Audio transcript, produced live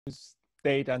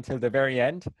stayed until the very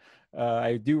end.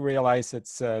 I do realize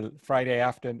it's Friday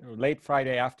afternoon, late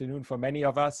Friday afternoon for many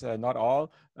of us, not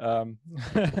all.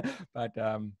 But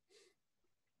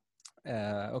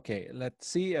okay, let's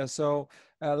see. So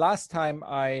last time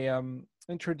I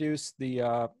introduced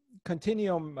the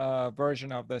continuum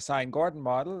version of the Sine-Gordon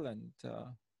model, and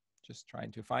just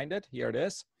trying to find it. Here it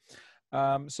is.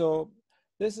 So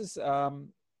this is a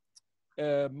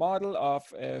model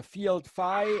of a field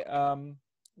phi,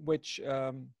 which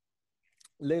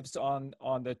lives on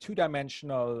the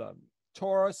two-dimensional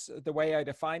torus, the way I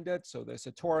defined it. So there's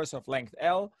a torus of length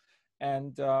L,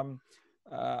 and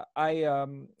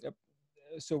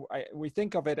we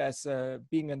think of it as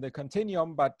being in the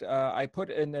continuum, but I put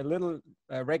in a little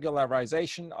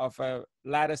regularization of a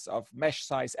lattice of mesh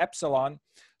size epsilon.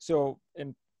 So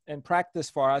in practice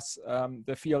for us,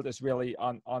 the field is really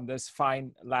on this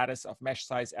fine lattice of mesh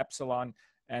size epsilon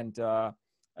and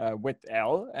width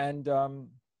L. And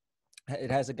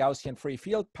it has a Gaussian free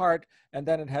field part, and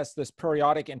then it has this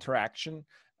periodic interaction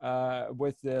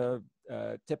with the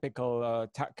typical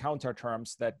counter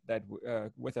terms that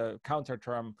with a counter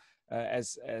term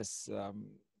as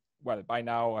well by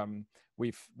now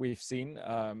we've seen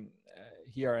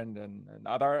here and in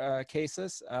other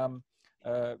cases,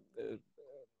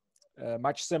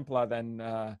 much simpler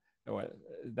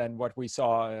than what we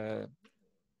saw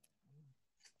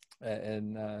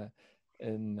in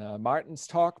Martin's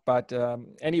talk. But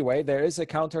anyway, there is a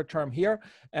counter term here,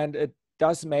 and it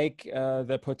does make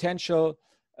the potential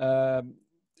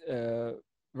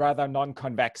rather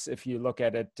non-convex if you look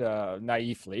at it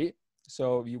naively.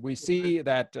 So we see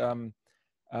that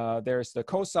there's the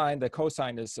cosine. The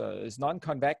cosine is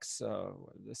non-convex.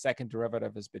 The second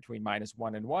derivative is between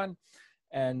 -1 and 1,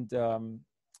 and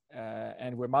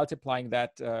we're multiplying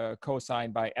that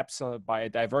cosine by epsilon by a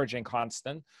diverging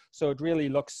constant. So it really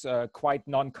looks quite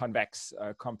non-convex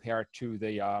compared to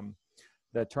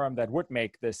the term that would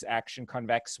make this action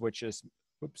convex, which is,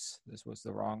 oops, this was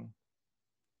the wrong,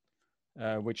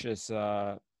 which is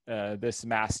this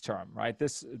mass term, right?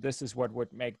 This is what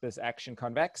would make this action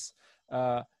convex,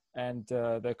 and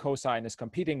the cosine is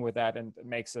competing with that and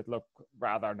makes it look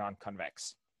rather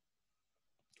non-convex.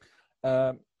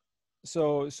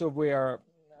 So we are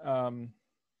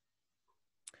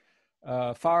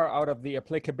far out of the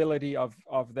applicability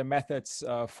of the methods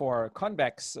for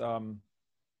convex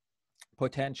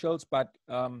potentials, but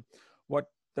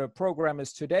what the program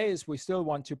is today is we still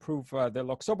want to prove the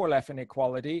Log-Sobolev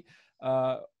inequality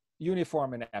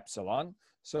uniform in epsilon.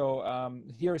 So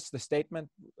here's the statement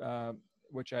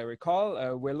which I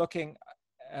recall. We're looking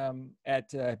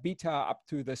at beta up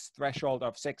to this threshold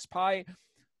of 6 pi,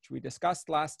 which we discussed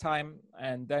last time,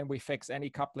 and then we fix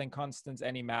any coupling constants,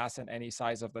 any mass, and any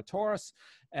size of the torus.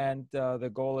 And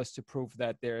the goal is to prove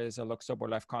that there is a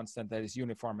Log-Sobolev constant that is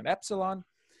uniform in epsilon.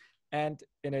 And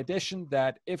in addition,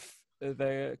 that if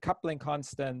the coupling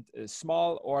constant is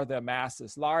small or the mass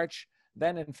is large,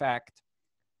 then in fact,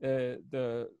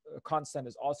 the constant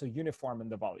is also uniform in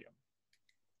the volume.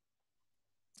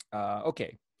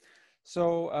 Okay,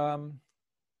 so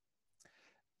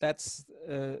that's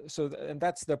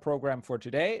the program for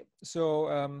today.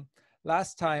 So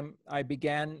last time I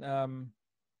began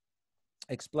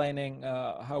explaining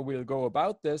how we'll go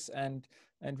about this, and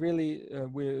really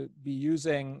we'll be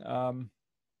using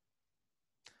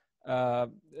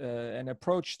an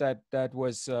approach that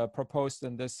was proposed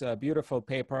in this beautiful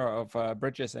paper of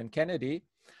Bridges and Kennedy,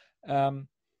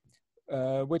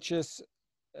 which is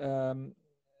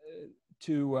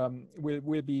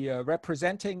we'll be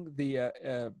representing the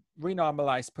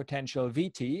renormalized potential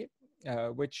Vt,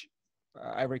 which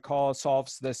I recall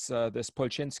solves this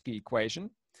Polchinski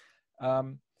equation.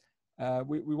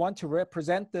 We want to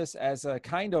represent this as a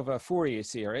kind of a Fourier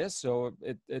series. So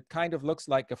it kind of looks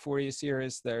like a Fourier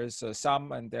series. There's a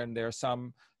sum, and then there's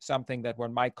something that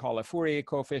one might call a Fourier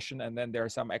coefficient, and then there are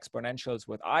some exponentials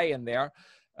with I in there.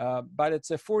 But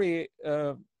it's a Fourier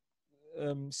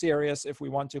series, if we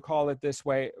want to call it this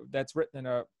way, that's written in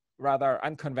a rather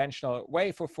unconventional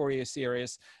way for Fourier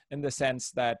series, in the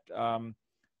sense that,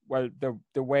 well,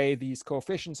 the way these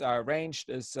coefficients are arranged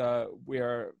is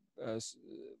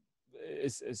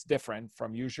is different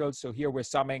from usual. So here we're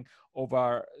summing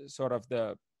over sort of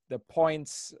the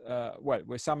points, well,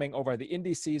 we're summing over the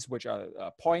indices, which are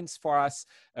points for us,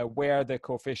 where the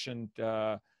coefficient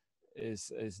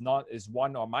is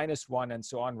 1 or -1 and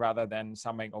so on, rather than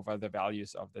summing over the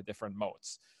values of the different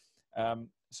modes.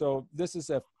 So this is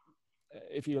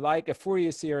if you like, a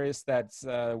Fourier series that's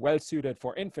well suited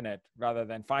for infinite rather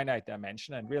than finite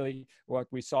dimension. And really what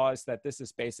we saw is that this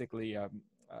is basically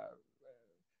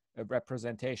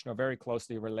representation or very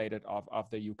closely related of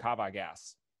the Yukawa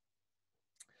gas.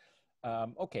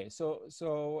 Okay,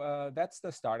 so that's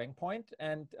the starting point.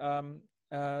 And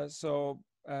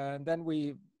then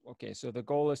we, okay, so the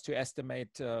goal is to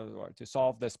estimate or to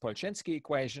solve this Polchinski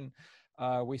equation.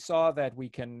 We saw that we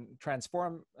can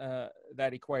transform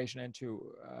that equation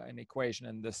into an equation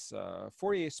in this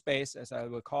Fourier space, as I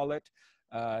will call it.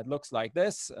 It looks like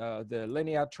this. The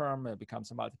linear term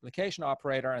becomes a multiplication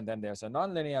operator, and then there's a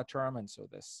nonlinear term. And so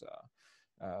this,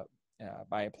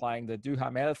 by applying the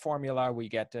Duhamel formula, we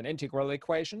get an integral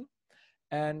equation.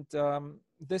 And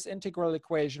this integral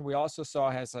equation we also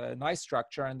saw has a nice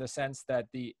structure in the sense that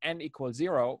the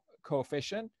n=0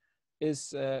 coefficient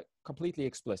is completely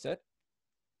explicit.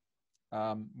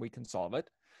 We can solve it.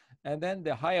 And then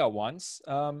the higher ones,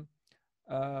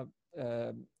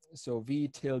 so v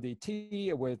tilde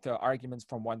t with arguments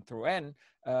from 1 through n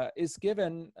is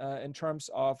given in terms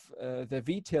of the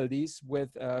v tildes with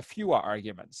fewer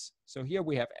arguments. So here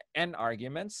we have n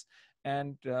arguments,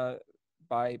 and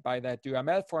by that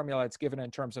Duhamel formula, it's given in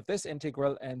terms of this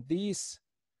integral, and these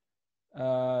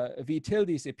v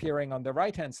tildes appearing on the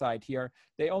right-hand side here,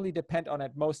 they only depend on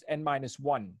at most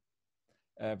n-1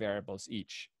 variables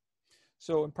each.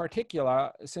 So in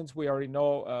particular, since we already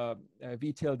know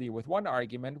v tilde with one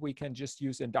argument, we can just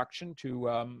use induction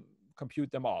to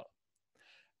compute them all.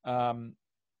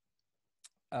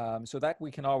 So that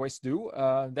we can always do.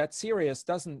 That series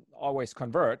doesn't always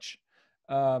converge,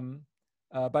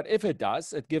 but if it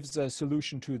does, it gives a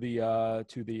solution to the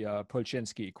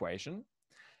Polchinski equation,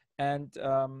 and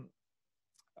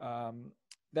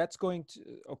that's going to,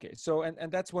 okay, so, and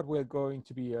that's what we're going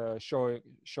to be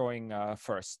showing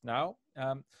first now.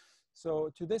 So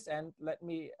to this end, let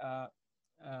me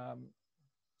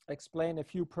explain a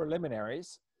few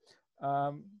preliminaries.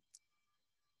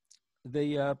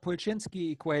 The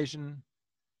Polchinski equation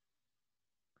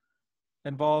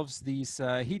involves these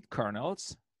heat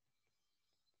kernels,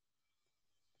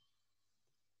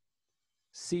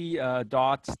 C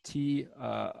dot T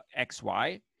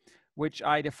xy, which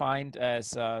I defined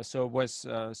as, so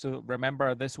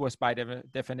remember this was by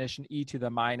definition e to the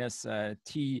minus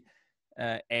t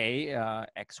a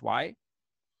xy.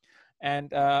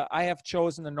 And I have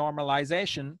chosen a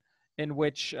normalization in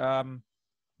which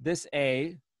this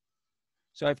a,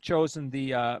 so I've chosen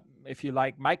the, if you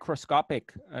like,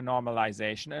 microscopic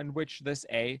normalization in which this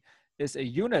a is a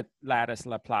unit lattice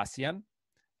Laplacian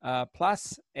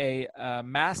plus a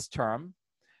mass term,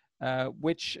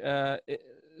 which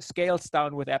scales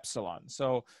down with epsilon.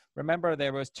 So remember,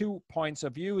 there was 2 points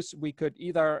of views. We could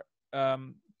either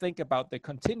think about the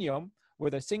continuum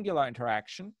with a singular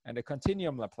interaction and a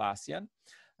continuum Laplacian,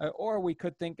 or we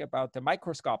could think about the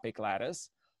microscopic lattice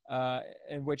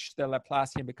in which the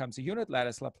Laplacian becomes a unit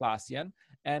lattice Laplacian,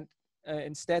 and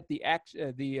instead the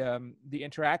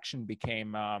interaction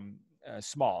became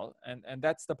small, and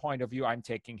that's the point of view I'm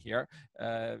taking here.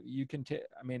 You can,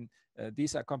 I mean,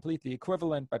 these are completely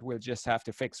equivalent, but we'll just have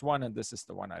to fix one, and this is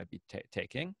the one I'll be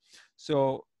taking.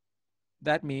 So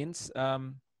that means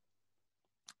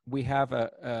we have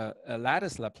a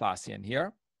lattice Laplacian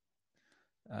here.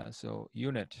 So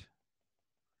unit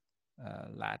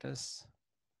lattice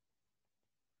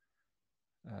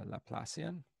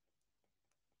Laplacian.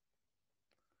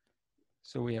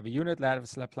 So we have a unit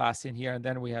lattice Laplacian here, and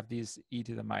then we have these e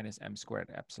to the minus m squared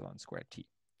epsilon squared t.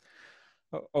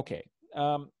 Okay,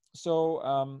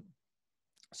 so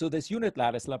this unit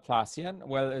lattice Laplacian,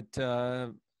 well, it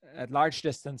at large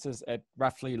distances, it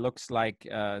roughly looks like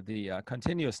the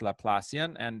continuous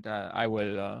Laplacian, and I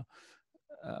will,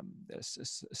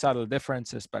 there's subtle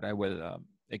differences, but I will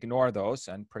ignore those,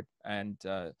 and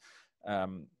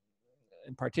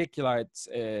in particular,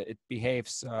 it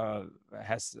behaves,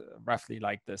 has roughly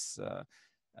like this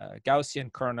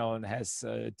Gaussian kernel, and has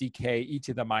decay e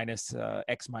to the minus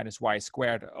x minus y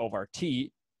squared over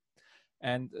t.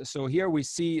 And so here we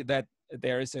see that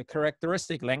there is a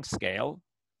characteristic length scale.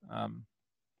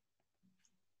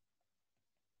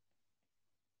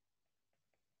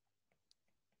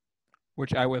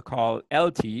 Which I will call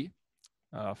LT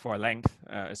for length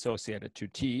associated to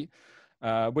t.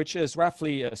 Which is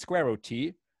roughly a square root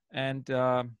t, and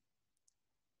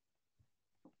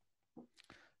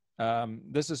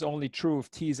this is only true if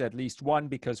t is at least 1,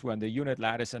 because we're in the unit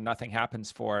lattice and nothing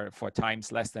happens for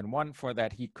times less than 1 for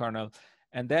that heat kernel.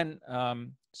 And then,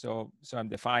 so I'm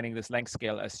defining this length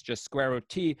scale as just square root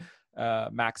t,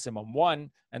 maximum 1,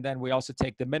 and then we also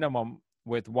take the minimum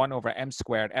with 1 over m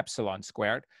squared epsilon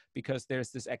squared, because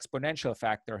there's this exponential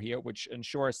factor here, which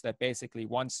ensures that basically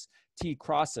once t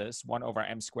crosses 1 over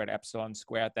m squared epsilon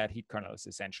squared, that heat kernel is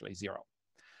essentially 0.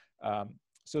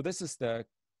 So this is the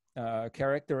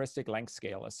characteristic length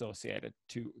scale associated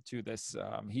to this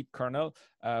heat kernel,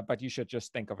 but you should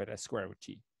just think of it as square root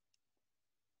t.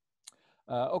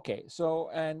 Okay, so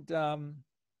and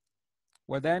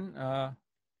well then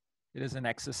it is an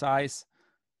exercise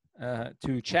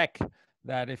to check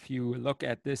that if you look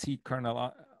at this heat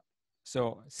kernel,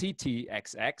 so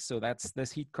CTXX, so that's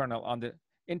this heat kernel on the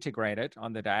integrated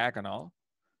on the diagonal.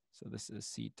 So this is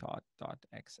C dot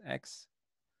XX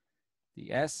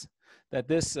ds, that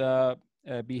this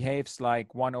behaves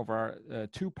like 1 over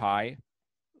 2 pi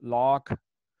log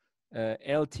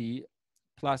LT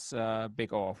plus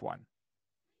big O of 1.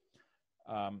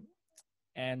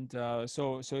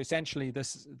 So essentially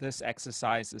this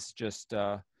exercise is just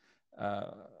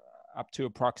up to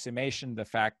approximation the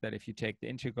fact that if you take the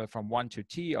integral from 1 to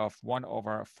t of 1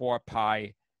 over 4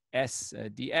 pi s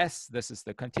ds, this is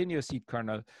the continuous heat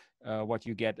kernel, what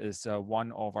you get is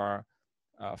 1 over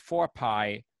 4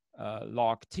 pi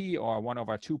log t, or 1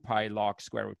 over 2 pi log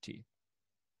square root t.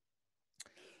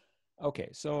 Okay,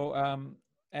 so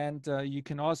you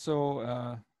can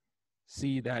also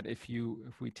see that if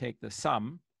we take the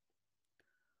sum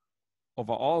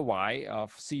over all y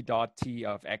of c dot t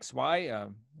of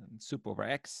xy, sup over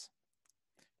x,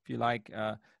 if you like,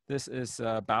 this is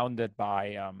bounded by,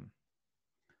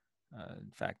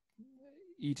 in fact,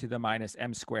 e to the minus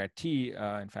m squared t.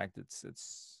 In fact,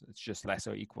 it's just less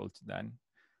or equal to then,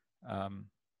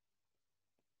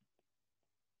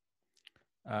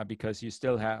 because you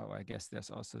still have, I guess there's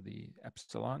also the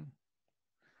epsilon,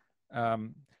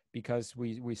 because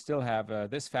we still have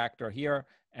this factor here,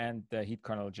 and the heat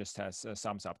kernel just has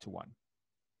sums up to 1.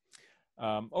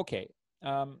 Okay,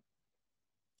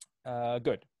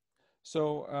 good.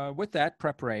 So with that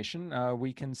preparation,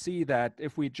 we can see that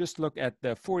if we just look at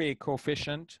the Fourier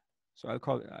coefficient, so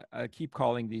I'll keep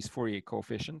calling these Fourier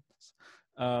coefficients,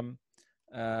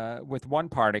 with one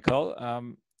particle,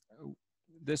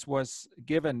 this was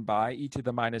given by e to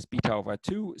the minus beta over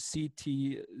 2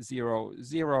 CT00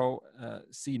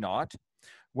 C naught,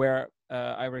 where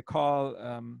I recall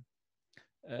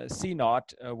C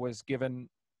naught was given,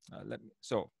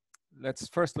 so let's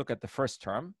first look at the first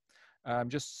term. I'm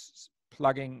just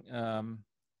plugging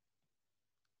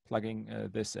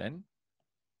this in,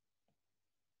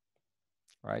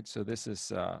 right? So this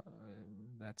is,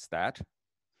 that's that.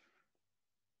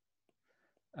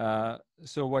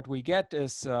 So what we get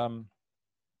is, I'm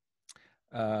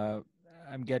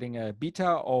getting a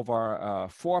beta over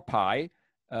 4 pi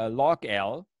log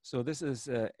L. So this is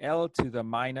L to the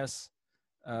minus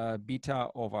beta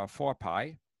over 4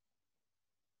 pi,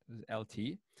 this is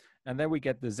LT. And then we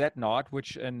get the Z naught,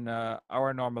 which in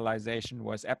our normalization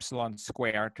was epsilon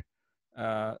squared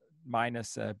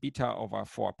minus beta over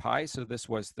 4 pi. So this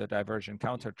was the divergent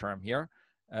counter term here,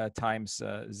 times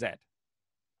Z.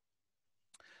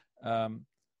 All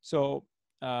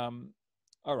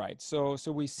right, so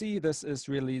we see this is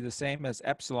really the same as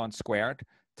epsilon squared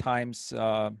times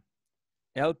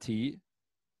LT,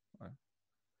 or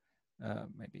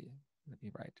maybe let me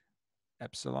write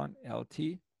epsilon LT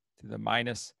to the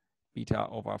minus beta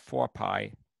over 4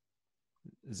 pi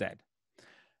Z.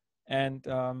 And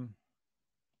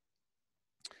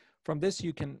from this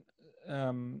you can,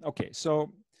 okay,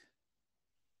 so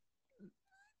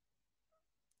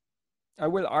I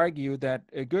will argue that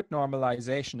a good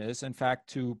normalization is, in fact,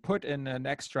 to put in an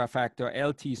extra factor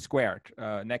LT squared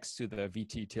next to the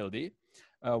VT tilde.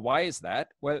 Why is that?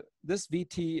 Well, this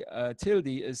VT tilde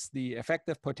is the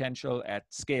effective potential at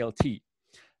scale T.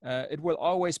 It will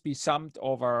always be summed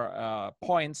over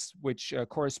points which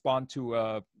correspond to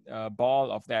a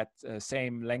ball of that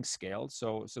same length scale.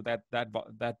 So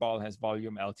that ball has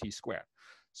volume LT squared.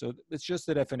 So it's just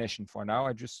the definition for now.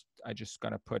 I just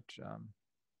gonna put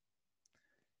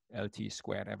LT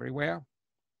squared everywhere.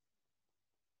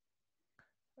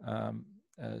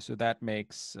 So that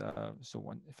makes,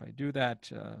 if I do that,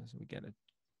 so we get a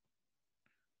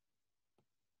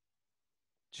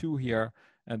 2 here,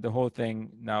 and the whole thing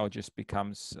now just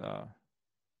becomes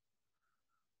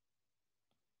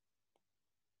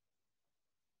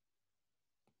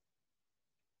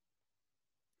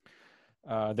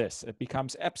this. It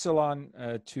becomes epsilon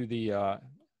to the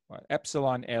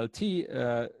epsilon LT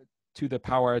to the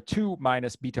power 2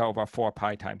 minus beta over 4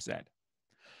 pi times Z.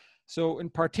 So in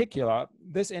particular,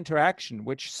 this interaction,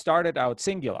 which started out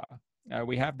singular,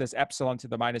 we have this epsilon to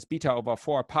the minus beta over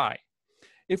 4 pi.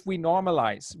 If we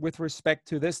normalize with respect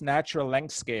to this natural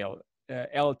length scale,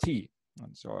 LT,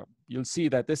 and so you'll see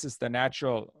that this is the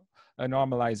natural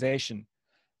normalization,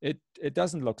 it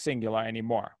doesn't look singular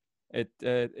anymore.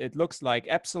 It looks like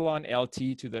epsilon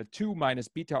LT to the 2 minus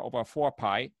beta over 4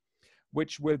 pi,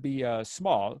 which will be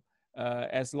small,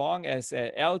 as long as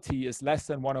LT is less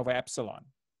than 1 over epsilon.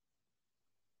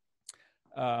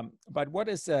 But what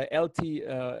is LT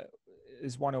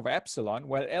is 1 over epsilon?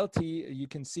 Well, LT, you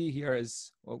can see here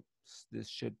is, well, this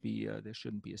should be, there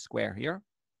shouldn't be a square here.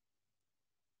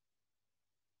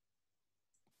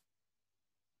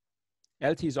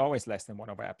 LT is always less than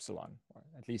 1 over epsilon, or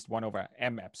at least 1 over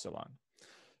m epsilon.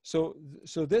 So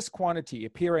this quantity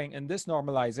appearing in this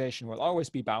normalization will always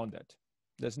be bounded.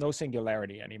 There's no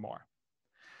singularity anymore.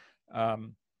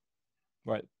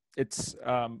 Well, it's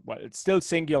still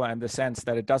singular in the sense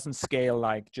that it doesn't scale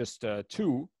like just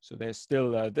 2. So there's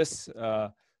still this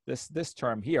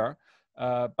term here,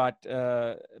 but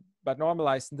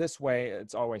normalized in this way,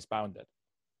 it's always bounded.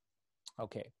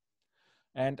 Okay.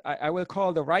 And I will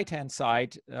call the right-hand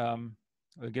side, I'll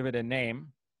give it a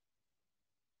name.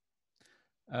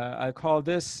 I'll call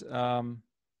this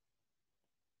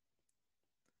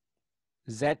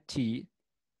ZT,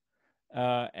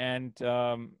 and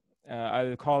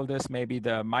I'll call this maybe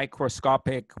the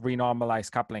microscopic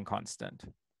renormalized coupling constant.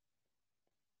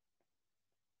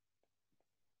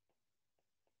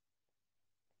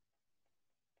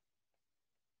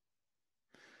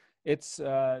 It's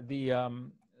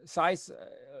the size,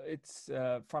 it's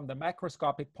from the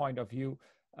macroscopic point of view,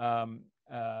 the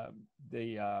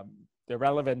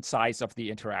relevant size of the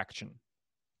interaction.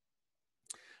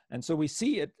 And so we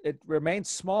see it remains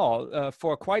small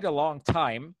for quite a long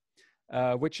time,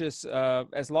 which is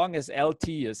as long as LT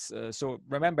is, so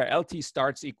remember LT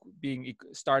starts at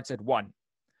 1.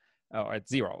 Or at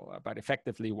 0, but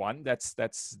effectively 1.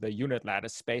 That's the unit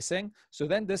lattice spacing. So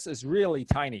then this is really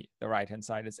tiny, the right-hand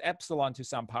side. It's epsilon to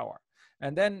some power.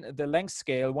 And then the length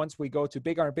scale, once we go to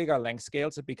bigger and bigger length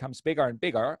scales, it becomes bigger and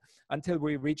bigger until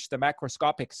we reach the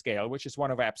macroscopic scale, which is 1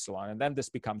 over epsilon. And then this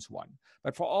becomes 1.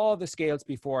 But for all the scales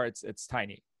before, it's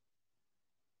tiny.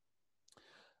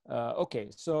 Okay,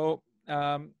 so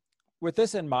with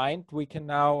this in mind, we can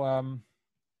now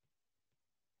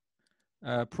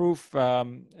prove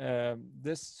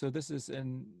this. So this is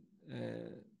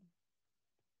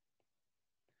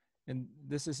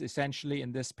this is essentially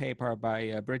in this paper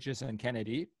by Bridges and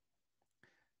Kennedy.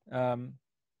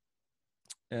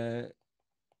 If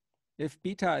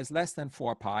beta is less than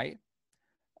 4 pi,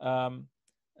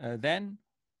 then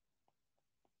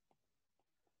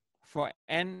for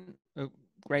n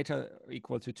greater or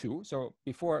equal to 2. So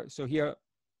before, so here,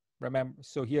 remember,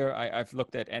 so here I've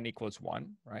looked at n equals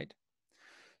 1, right?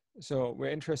 So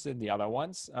we're interested in the other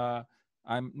ones.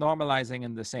 I'm normalizing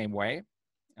in the same way.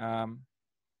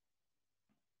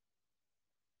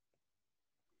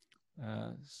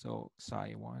 So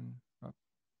psi 1,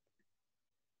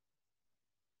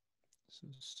 so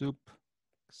sup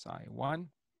psi 1,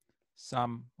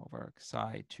 sum over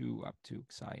psi 2 up to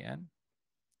psi n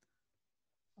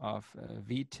of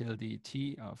v tilde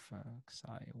t of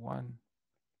psi 1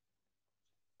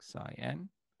 psi n.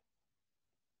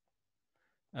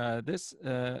 This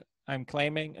I'm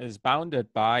claiming is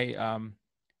bounded by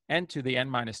n to the n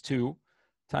minus 2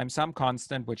 times some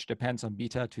constant which depends on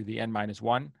beta to the n minus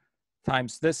 1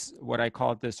 times this, what I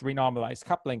call this renormalized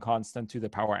coupling constant to the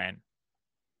power n.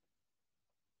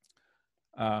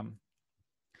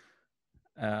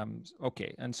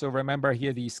 Okay, and so remember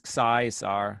here these psi's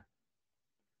are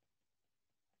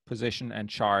position and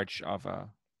charge of a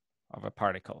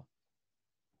particle.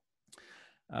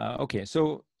 Okay,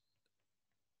 so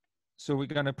we're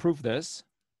going to prove this.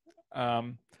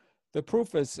 The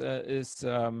proof is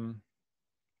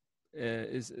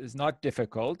not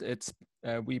difficult. It's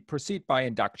we proceed by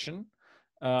induction.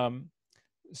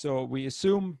 So we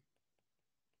assume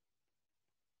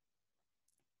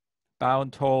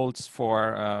bound holds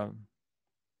for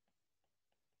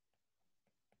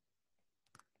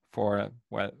well,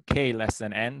 k less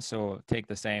than n. So take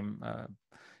the same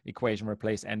equation,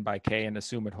 replace n by k, and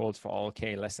assume it holds for all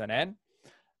k less than n.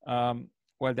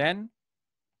 Well then,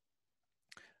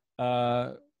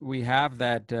 we have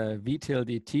that v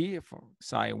tilde t for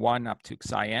psi 1 up to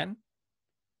psi n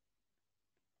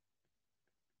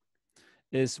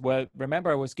is, well,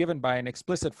 remember it was given by an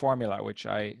explicit formula, which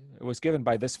it was given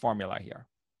by this formula here,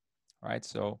 right?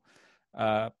 So,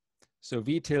 so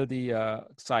v tilde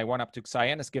psi 1 up to psi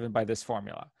n is given by this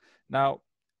formula. Now,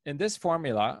 in this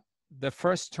formula, the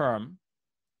first term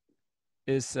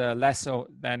is less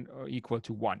than or equal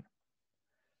to 1.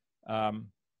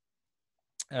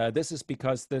 This is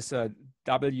because this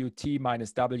Wt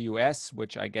minus Ws,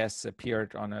 which I guess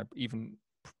appeared on a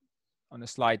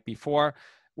slide before,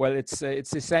 well, it's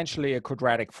essentially a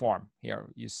quadratic form here.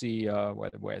 You see,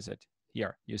 where is it?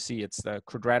 Here, you see it's the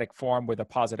quadratic form with a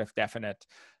positive definite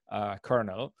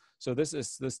kernel. So this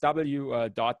W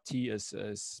dot T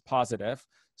is positive.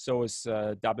 So is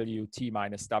WT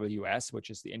minus WS, which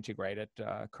is the integrated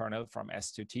kernel from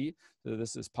S to T. So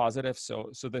this is positive.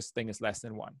 So this thing is less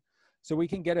than 1. So we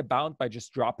can get a bound by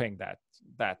just dropping that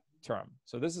term.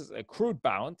 So this is a crude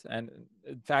bound. And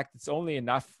in fact, it's only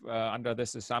enough under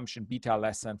this assumption beta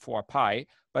less than 4 pi.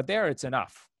 But there it's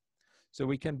enough. So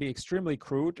we can be extremely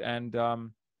crude and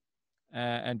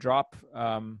drop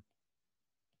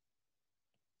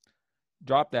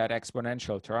that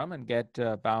exponential term and get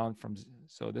bound from,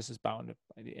 so this is bounded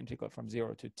by the integral from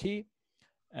 0 to t.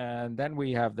 And then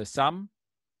we have the sum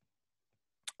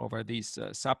over these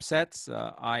subsets,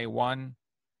 I1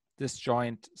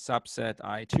 disjoint subset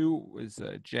I2 is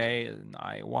J in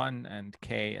I1 and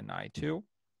K in I2.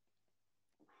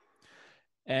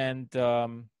 And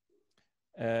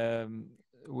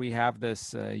we have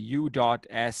this U dot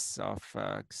S of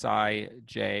psi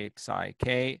J, psi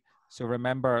K. So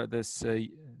remember this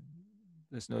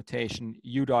this notation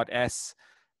U dot S.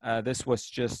 This was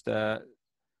just the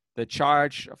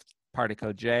charge of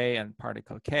particle J and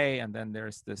particle K, and then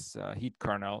there's this heat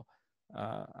kernel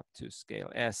up to scale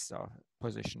S, or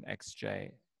position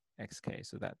xj, xk.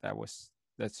 So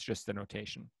that's just the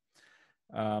notation.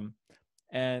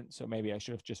 And so maybe I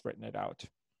should have just written it out.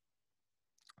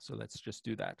 So let's just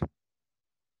do that.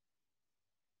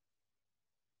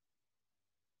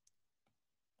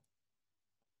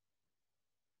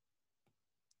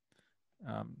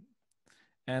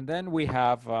 And then we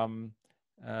have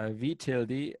V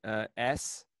tilde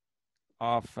S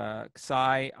of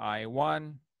psi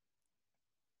I1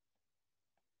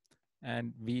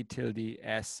 and V tilde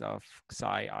S of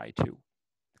psi I2.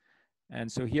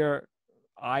 And so here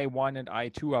I1 and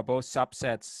I2 are both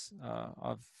subsets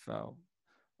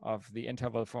of the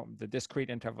interval from the discrete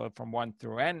interval from 1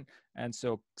 through n. And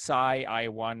so psi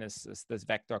I1 is this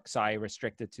vector psi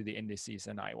restricted to the indices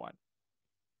in I1.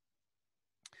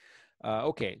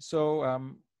 Okay, so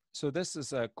this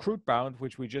is a crude bound,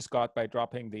 which we just got by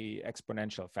dropping the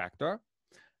exponential factor.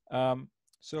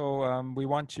 We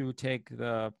want to take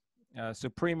the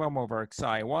supremum over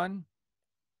psi1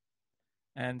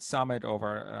 and sum it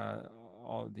over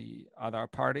all the other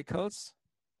particles.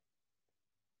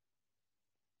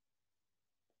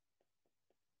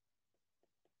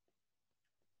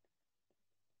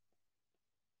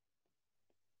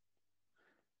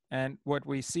 And what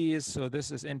we see is, so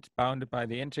this is bounded by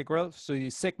the integral. So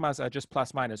these sigmas are just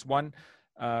plus minus 1.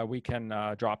 We can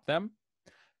drop them.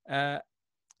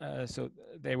 So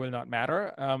they will not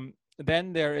matter.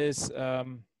 Then there is,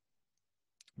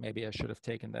 maybe I should have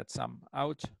taken that sum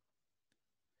out.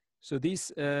 So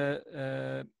these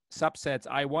subsets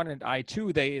I1 and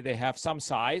I2, they have some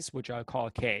size, which I'll call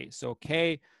K. So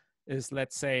K is,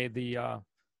 let's say,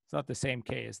 it's not the same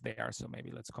K as there. So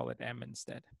maybe let's call it M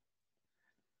instead.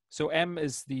 So M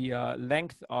is the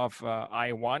length of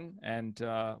I1, and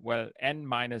well, N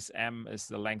minus M is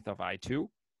the length of I2.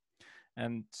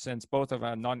 And since both of them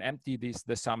are non-empty,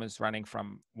 the sum is running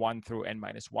from 1 through N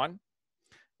minus 1.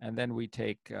 And then we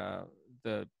take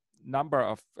the number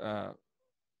of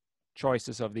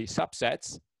choices of these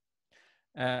subsets.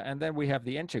 And then we have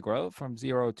the integral from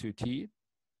 0 to t.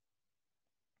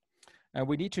 And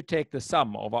we need to take the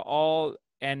sum over all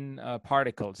n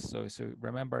particles. So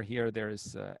remember here there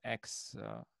is x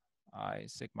I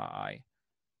sigma I.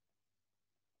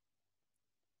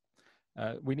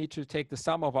 We need to take the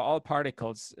sum over all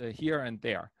particles here and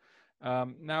there.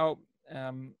 And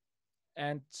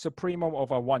supremum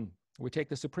over 1. We take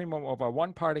the supremum over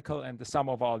 1 particle and the sum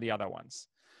of all the other ones.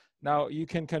 Now you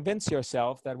can convince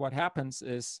yourself that what happens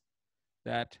is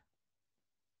that,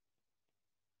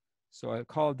 so I'll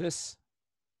call this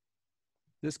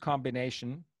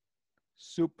combination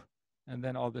sup and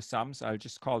then all the sums. I'll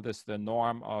just call this the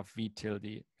norm of V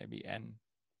tilde, maybe n.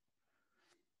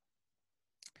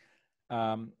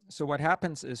 So what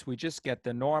happens is we just get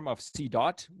the norm of C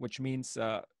dot, which means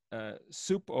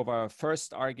sup over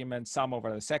first argument, sum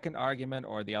over the second argument,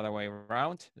 or the other way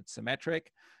around. It's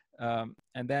symmetric.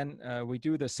 And then we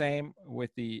do the same with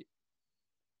the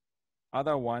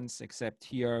other ones, except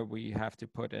here we have to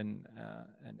put in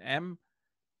an M.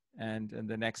 And in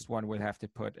the next one, we'll have to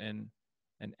put in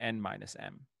an n minus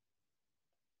m.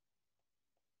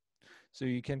 So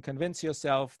you can convince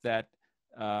yourself that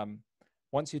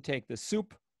once you take the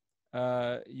sup,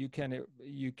 you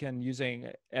can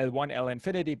using L1, L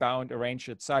infinity bound, arrange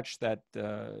it such that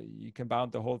you can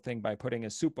bound the whole thing by putting a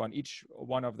sup on each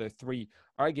one of the 3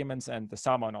 arguments and the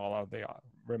sum on all of the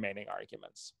remaining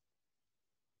arguments.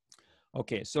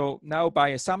 Okay, so now by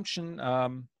assumption,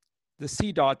 the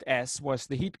C dot S was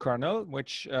the heat kernel,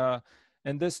 which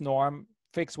in this norm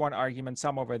fix one argument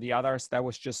sum over the others. That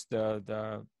was just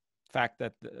the fact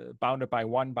that bounded by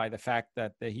 1 by the fact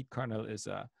that the heat kernel is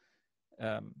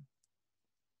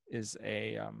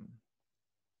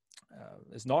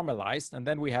normalized, and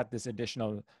then we had this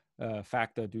additional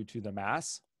factor due to the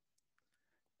mass.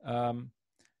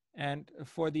 And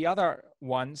for the other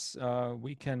ones,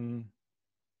 we can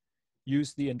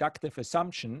use the inductive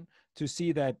assumption to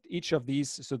see that each of these,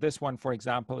 so this one, for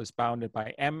example, is bounded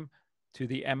by m to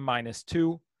the m minus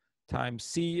 2 times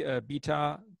c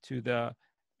beta to the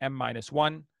m minus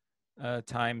 1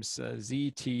 times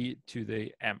zt to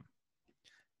the m.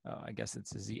 I guess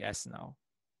it's a zs now.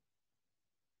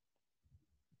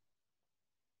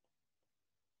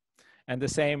 And the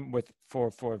same with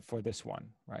for this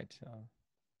one, right?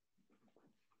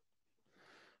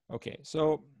 Okay,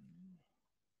 so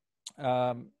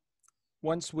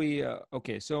once we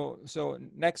okay, so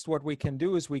next what we can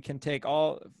do is we can take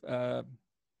all.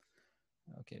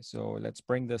 Okay, so let's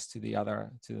bring this to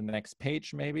the next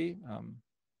page, maybe.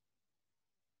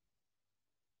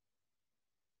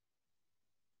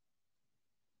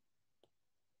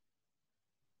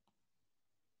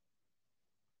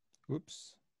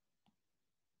 Oops.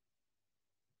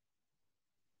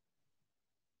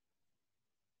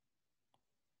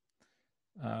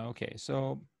 Okay,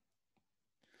 so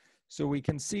we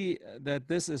can see that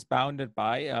this is bounded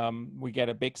by, we get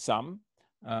a big sum.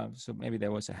 So maybe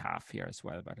there was a half here as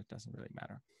well, but it doesn't really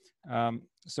matter.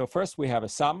 So first we have a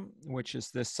sum, which is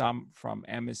this sum from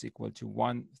m is equal to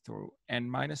 1 through n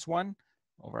minus 1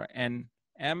 over n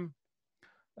m.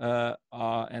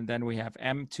 And then we have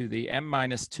m to the m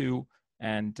minus 2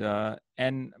 and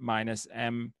n minus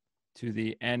m to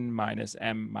the n minus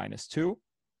m minus 2.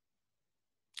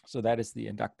 So that is the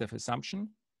inductive assumption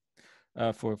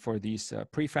for these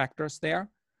prefactors there.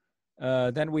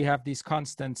 Then we have these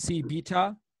constants c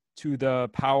beta to the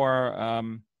power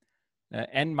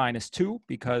n minus 2,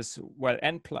 because, well,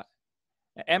 m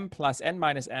plus n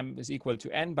minus m is equal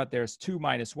to n, but there's 2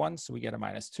 minus 1, so we get a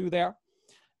minus 2 there.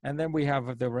 And then we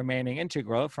have the remaining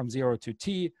integral from 0 to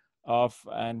t of,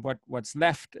 and what's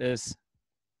left is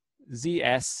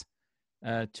zs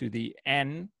to the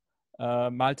n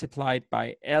multiplied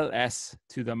by ls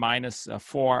to the minus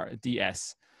 4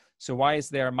 ds. So why is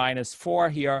there a minus 4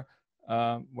 here?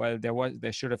 Well,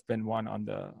 there should have been one on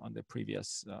the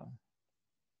previous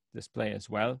display as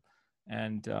well,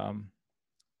 and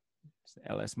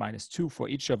ls minus 2 for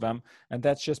each of them, and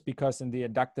that's just because in the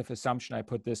inductive assumption I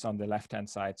put this on the left hand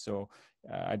side, so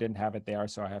I didn't have it there,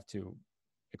 so I have to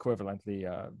equivalently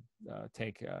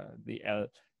take the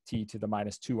lt to the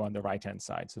minus 2 on the right hand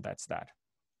side, so that's that.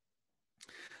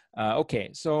 Okay,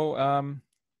 so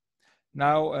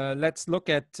now let's look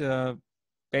at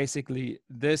basically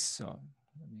this. So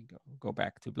let me go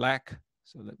back to black.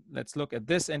 So let's look at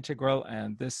this integral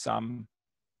and this sum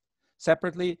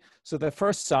separately. So the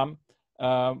first sum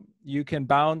you can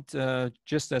bound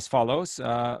just as follows.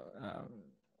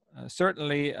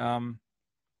 Certainly,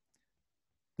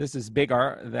 this is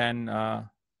bigger than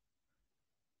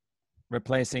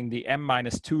replacing the m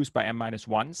minus 2's by m minus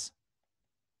 1's.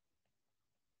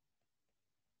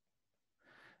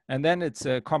 And then it's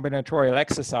a combinatorial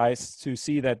exercise to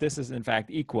see that this is in fact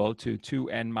equal to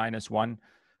 2n minus 1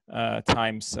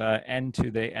 times n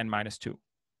to the n minus 2.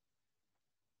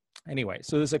 Anyway,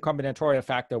 so there's a combinatorial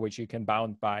factor which you can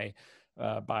bound by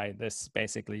this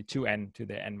basically 2n to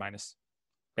the n minus,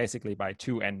 basically by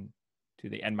 2n to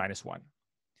the n minus 1.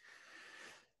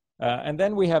 And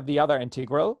then we have the other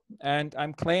integral, and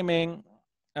I'm claiming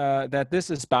that this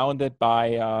is bounded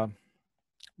by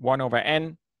 1 over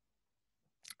n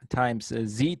times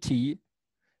zt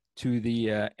to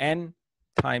the n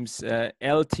times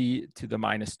lt to the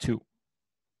minus 2.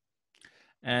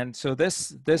 And so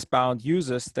this bound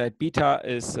uses that beta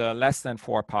is less than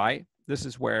 4 pi. This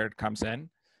is where it comes in.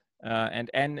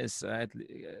 And n is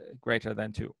greater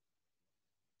than 2.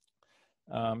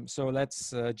 So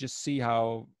let's just see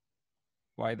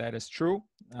why that is true.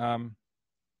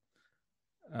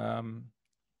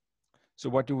 So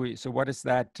what is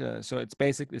that? So it's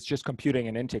basically, it's just computing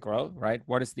an integral, right?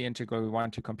 What is the integral we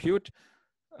want to compute?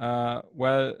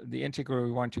 Well, the integral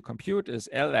we want to compute is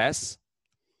ls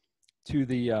to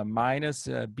the minus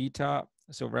beta.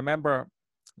 So remember,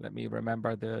 let me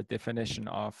remember the definition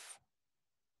of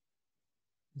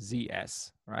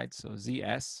zs, right? So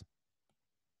zs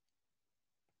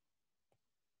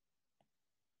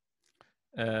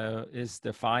is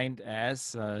defined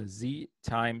as z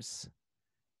times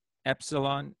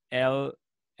epsilon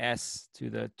ls to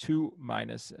the 2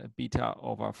 minus beta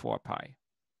over 4 pi,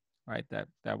 right?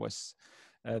 That was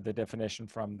the definition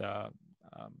from the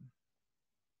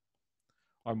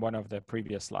on one of the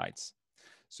previous slides.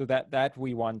 So that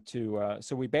we want to,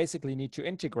 so we basically need to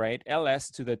integrate ls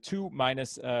to the 2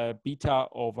 minus beta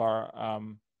over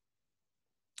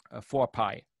 4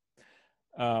 pi.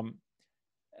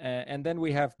 And then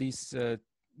we have these,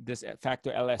 this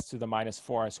factor ls to the minus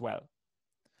 4 as well.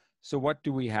 So what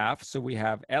do we have? So we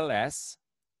have ls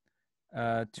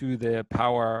to the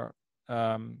power,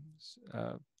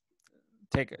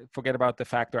 forget about the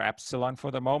factor epsilon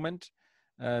for the moment,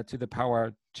 to the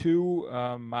power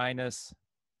 2 minus,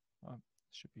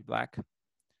 should be black,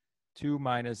 2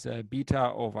 minus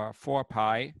beta over 4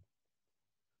 pi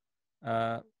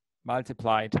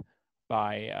multiplied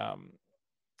by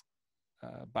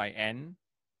n.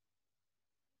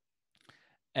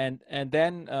 And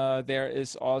then there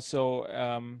is also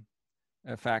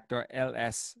a factor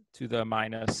ls to the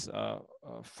minus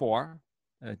 4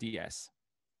 ds.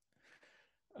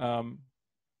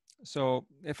 So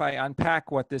if I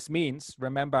unpack what this means,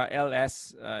 remember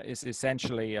ls is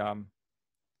essentially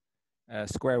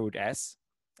square root s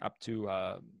up to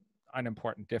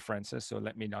unimportant differences. So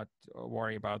let me not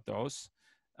worry about those.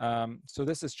 So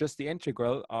this is just the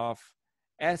integral of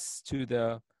s to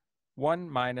the 1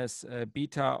 minus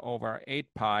beta over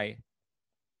 8 pi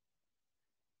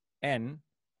n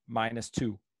minus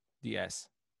 2 ds.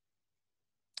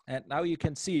 And now you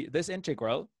can see this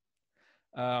integral,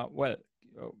 well,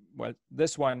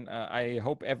 this one, I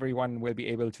hope everyone will be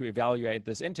able to evaluate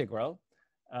this integral,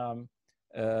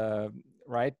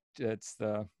 right? It's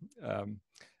the,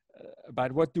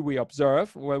 but what do we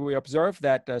observe? Well, we observe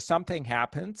that something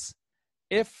happens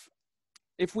if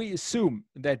we assume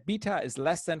that beta is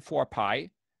less than 4 pi,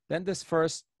 then this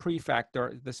first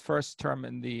prefactor, this first term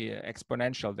in the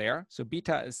exponential there, so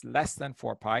beta is less than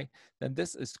 4 pi, then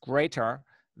this is greater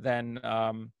than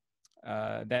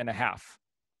a half.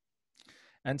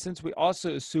 And since we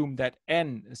also assume that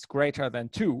n is greater than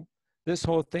 2, this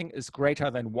whole thing is greater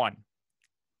than 1.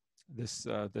 This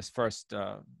first,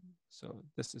 so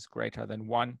this is greater than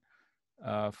 1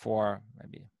 for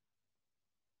maybe.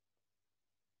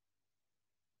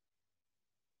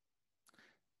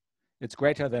 It's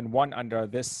greater than 1 under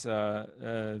this,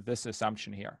 this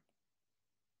assumption here.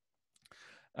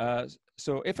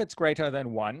 So if it's greater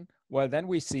than 1, well, then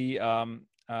we see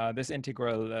this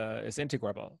integral is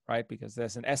integrable, right? Because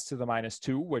there's an s to the minus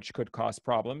 2, which could cause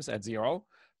problems at 0.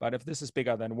 But if this is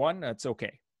bigger than 1, it's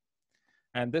okay.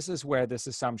 And this is where this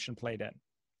assumption played in.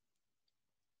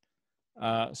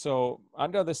 So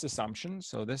under this assumption,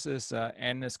 so this is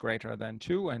n is greater than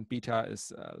 2 and beta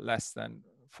is less than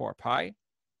 4 pi.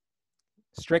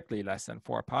 Strictly less than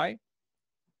 4 pi.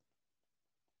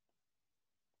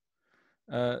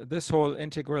 This whole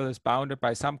integral is bounded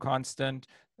by some constant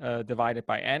divided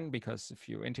by n, because if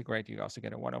you integrate, you also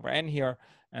get a 1 over n here,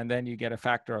 and then you get a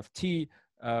factor of t,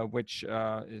 which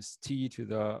is t to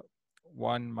the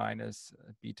 1 minus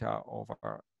beta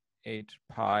over 8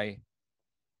 pi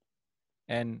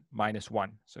n minus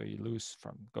 1. So you lose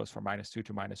from, goes from minus 2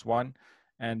 to minus 1.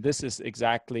 And this is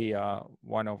exactly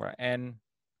 1 over n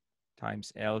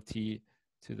times LT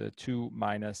to the 2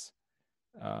 minus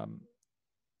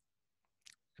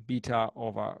beta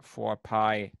over 4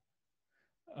 pi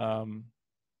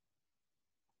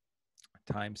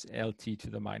times LT to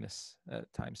the minus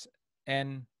times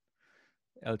n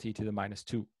LT to the minus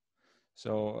 2.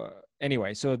 So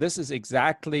anyway, so this is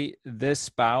exactly this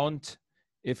bound.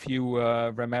 If you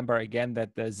remember again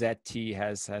that the ZT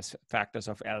has factors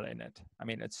of L in it. I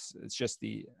mean, it's just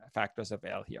the factors of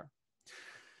L here.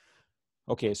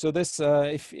 Okay, so this,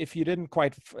 if you didn't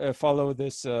quite follow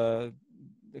this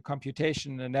the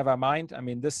computation, never mind. I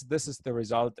mean, this is the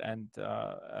result, and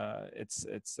it's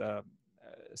a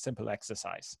simple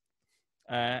exercise.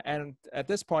 And at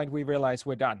this point, we realize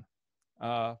we're done.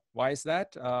 Why is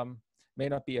that? May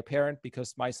not be apparent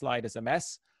because my slide is a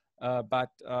mess, but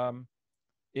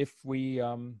if we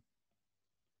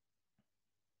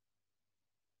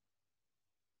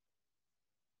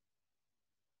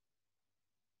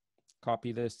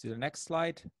copy this to the next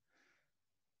slide.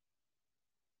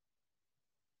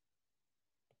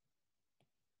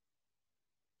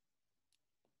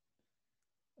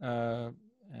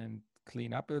 And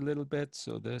clean up a little bit.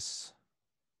 So this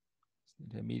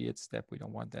intermediate step, we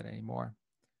don't want that anymore.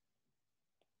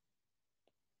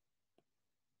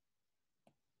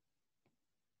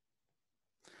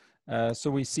 So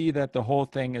we see that the whole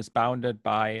thing is bounded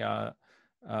by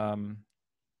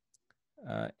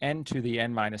n to the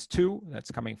n minus 2,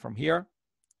 that's coming from here.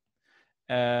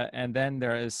 And then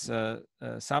there is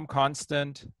some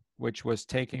constant which was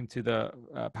taken to the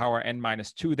power n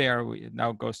minus 2 there. It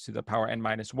now goes to the power n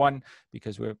minus 1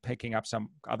 because we're picking up some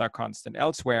other constant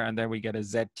elsewhere, and then we get a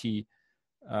zt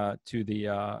to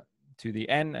the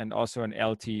n, and also an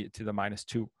LT to the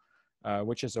 -2,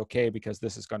 which is okay because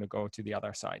this is going to go to the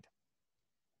other side.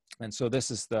 And so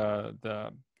this is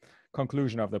the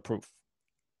conclusion of the proof.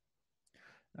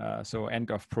 So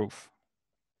end of proof.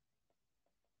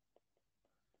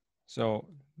 So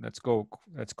let's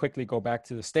quickly go back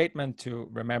to the statement to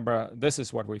remember this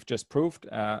is what we've just proved.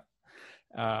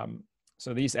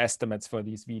 So these estimates for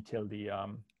these v tilde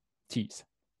t's.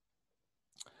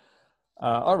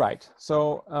 All right,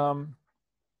 so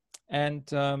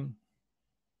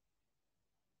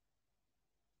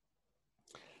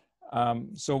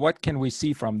so what can we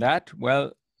see from that?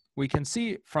 Well, we can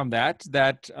see from that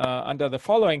under the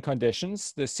following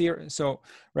conditions, so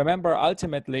remember,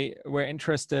 ultimately, we're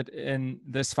interested in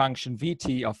this function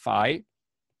vt of phi,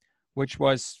 which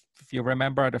was, if you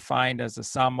remember, defined as a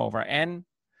sum over n,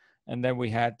 and then we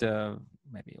had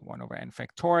maybe 1 over n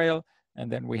factorial,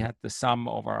 and then we had the sum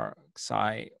over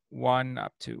psi 1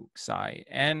 up to psi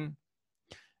n,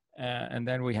 and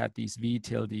then we had these v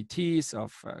tilde t's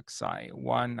of psi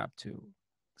 1 up to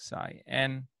psi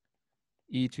n,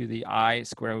 e to the I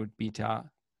square root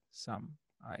beta, sum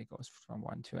I goes from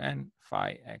 1 to n,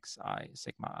 phi xi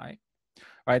sigma I.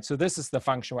 Right, so this is the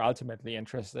function we're ultimately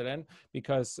interested in,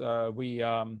 because we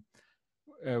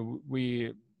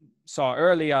saw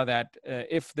earlier that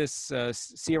if this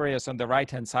series on the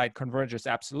right-hand side converges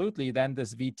absolutely, then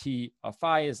this vt of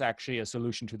phi is actually a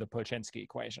solution to the Polchinski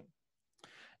equation.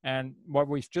 And what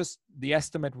we've just, the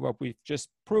estimate what we've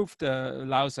just proved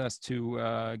allows us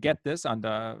to get this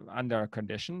under a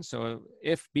condition. So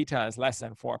if beta is less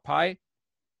than 4 pi,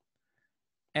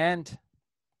 and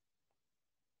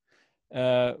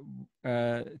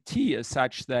t is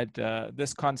such that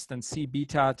this constant c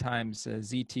beta times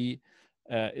zt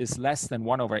is less than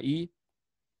 1 over e,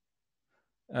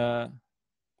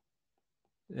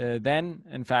 then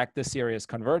in fact the series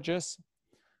converges.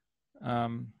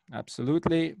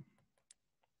 Absolutely.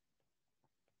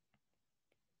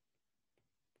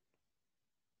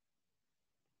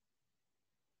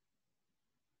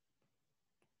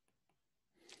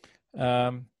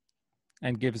 And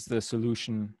gives the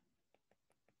solution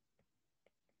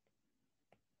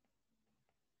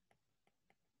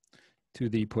to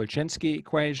the Polchinski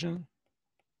equation.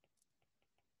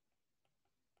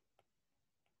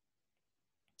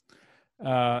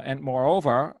 And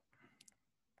moreover,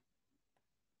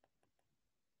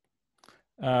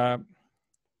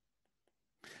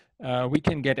 we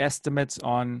can get estimates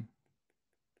on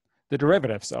the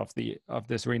derivatives of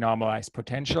this renormalized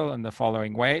potential in the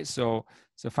following way. So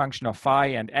it's a function of phi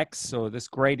and x. So this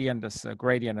gradient is a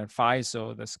gradient and phi.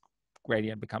 So this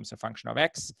gradient becomes a function of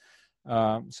x.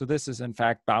 So this is in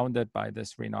fact bounded by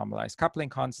this renormalized coupling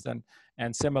constant.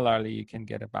 And similarly, you can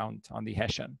get a bound on the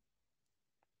Hessian.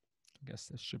 I guess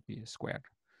this should be squared.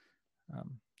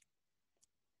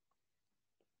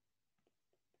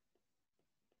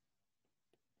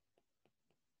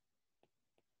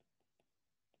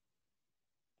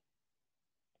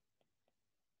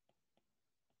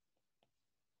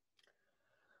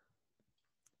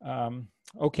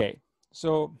 Okay,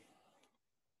 so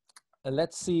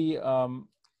let's see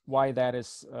why that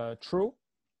is true.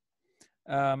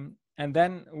 And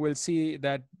then we'll see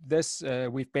that this,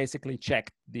 we've basically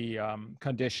checked the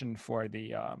condition for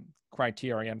the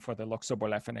criterion for the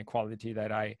Log-Sobolev inequality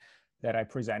that I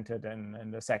presented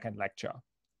in the second lecture.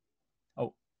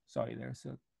 Oh, sorry, there's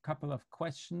a couple of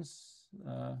questions.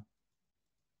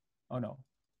 Oh no,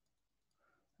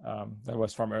 that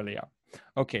was from earlier.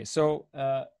 Okay, so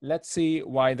let's see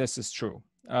why this is true.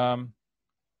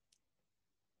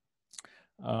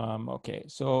 Okay,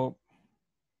 so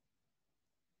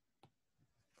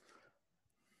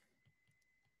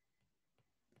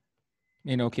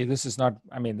okay, this is not,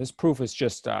 this proof is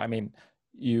just,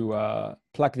 you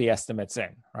plug the estimates in,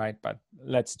 right? But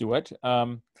let's do it.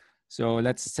 So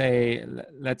let's say,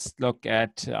 let's look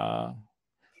at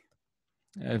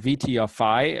Vt of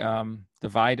phi,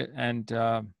 divide, and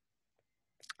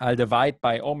I'll divide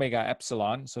by omega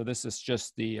epsilon. So this is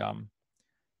just the,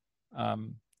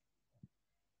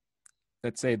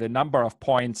 let's say the number of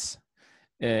points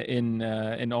in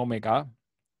omega.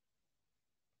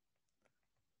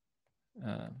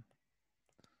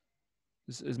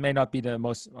 This may not be the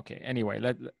most, okay, anyway,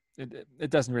 it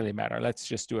doesn't really matter. Let's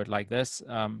just do it like this.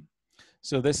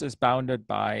 So this is bounded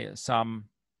by some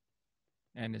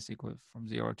n is equal from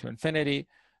 0 to infinity.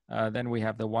 Then we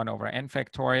have the 1 over n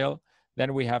factorial.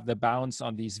 Then we have the bounds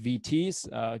on these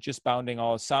VTs, just bounding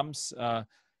all sums.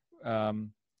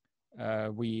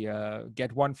 We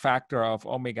get one factor of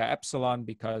omega epsilon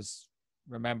because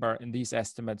remember in these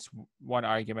estimates, one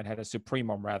argument had a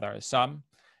supremum rather a sum.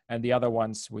 and the other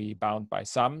ones we bound by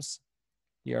sums.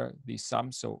 Here, these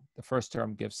sums. So the first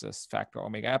term gives us factor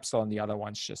omega epsilon. The other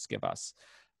ones just give us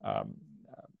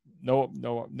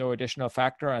no additional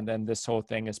factor. And then this whole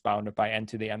thing is bounded by n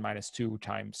to the n minus 2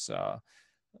 times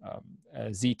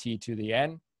zt to the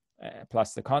n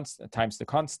plus the constant times the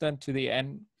constant to the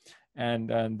n.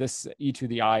 And this e to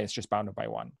the I is just bounded by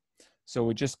 1. So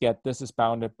we just get this is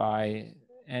bounded by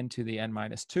n to the n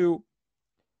minus 2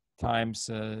 times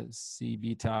c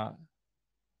beta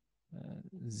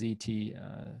zt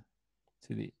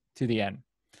to the n.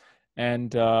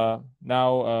 And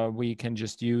now we can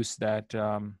just use that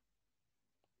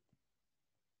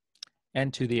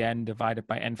n to the n divided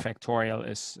by n factorial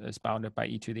is bounded by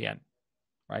e to the n,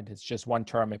 right? It's just one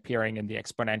term appearing in the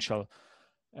exponential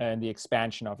and the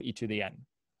expansion of e to the n,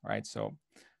 right? So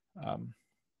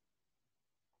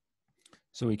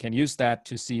so we can use that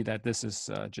to see that this is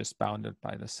just bounded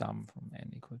by the sum from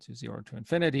n equal to 0 to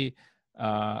infinity.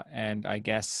 And I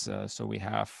guess, so we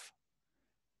have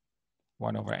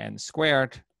 1 over n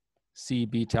squared c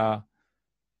beta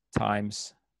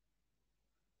times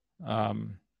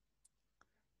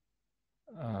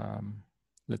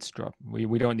let's drop,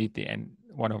 we don't need the n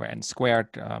 1 over n squared,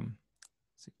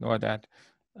 let's ignore that.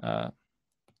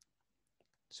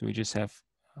 So we just have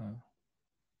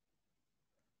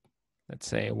let's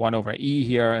say 1 over e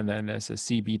here, and then there's a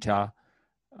c beta,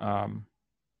 or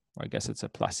I guess it's a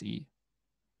plus e,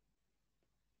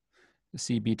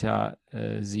 c beta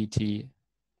zt,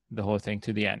 the whole thing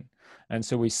to the n. And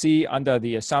so we see under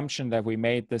the assumption that we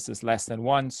made this is less than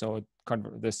 1, so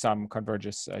the sum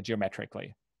converges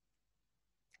geometrically.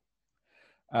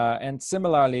 And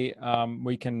similarly,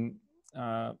 we can,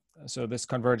 so this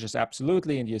converges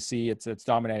absolutely, and you see it's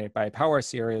dominated by a power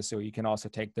series, so you can also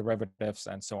take derivatives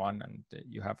and so on, and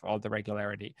you have all the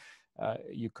regularity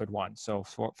you could want. So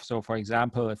for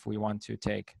example, if we want to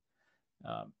take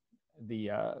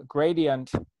the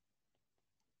gradient,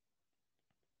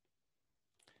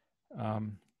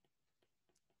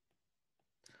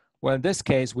 well, in this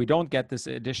case, we don't get this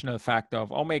additional factor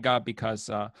of omega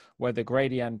because where the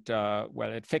gradient,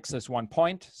 well, it fixes 1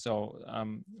 point, so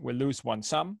we'll lose 1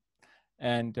 sum,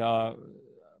 and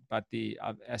but the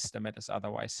estimate is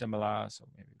otherwise similar. So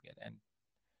maybe we get n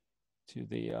to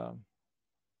the,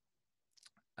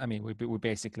 I mean, we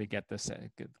basically get this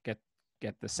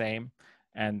get the same,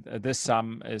 and this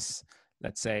sum is,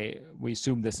 let's say, we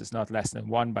assume this is not less than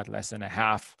 1, but less than a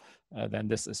half, then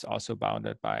this is also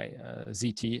bounded by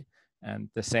zt, and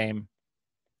the same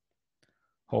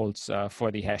holds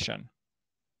for the Hessian.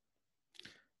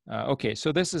 Okay,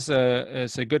 so this is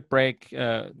a good break.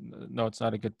 No, it's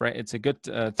not a good break. It's a good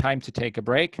time to take a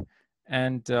break,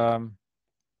 and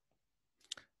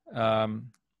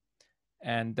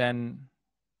then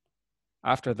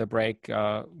after the break,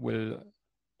 we'll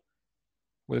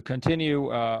continue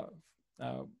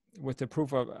with the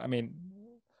proof of, I mean,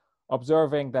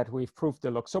 observing that we've proved the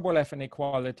Log-Sobolev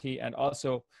inequality, and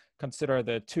also consider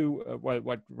the two, well,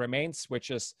 what remains,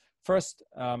 which is first,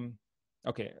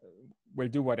 okay, we'll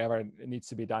do whatever needs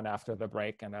to be done after the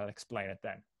break, and I'll explain it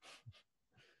then.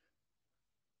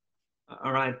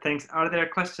 All right, thanks. Are there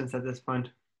questions at this point?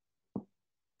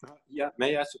 Yeah,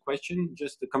 may I ask a question?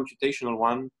 Just a computational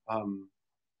one.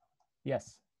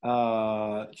 Yes.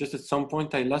 Just at some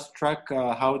point I lost track.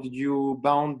 How did you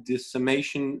bound this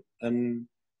summation and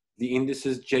the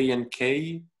indices j and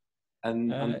k?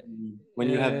 And when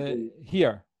you have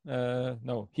here,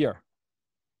 no, here.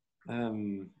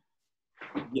 Yeah,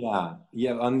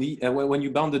 on the when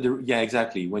you bound the, yeah,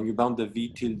 exactly, when you bound the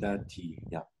v tilde t,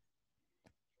 yeah.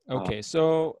 Okay,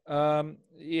 so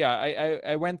yeah,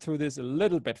 I went through this a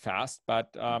little bit fast,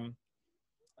 but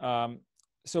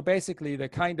so basically the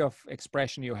kind of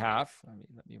expression you have,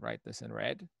 let me write this in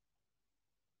red.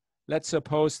 Let's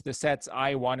suppose the sets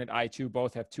I1 and I2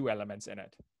 both have 2 elements in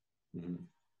it,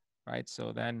 right?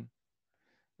 So then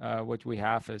what we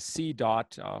have is C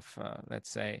dot of, let's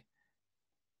say,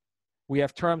 we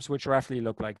have terms which roughly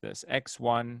look like this,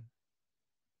 x1,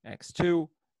 x2,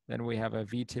 then we have a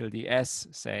v tilde s,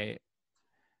 say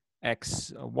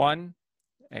x1,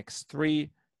 x3,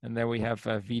 and then we have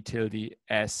a v tilde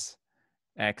s,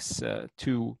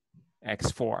 x2,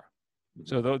 x4.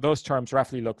 So those terms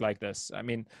roughly look like this. I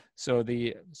mean, so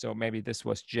maybe this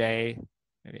was J,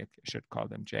 maybe I should call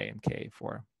them J and K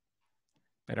for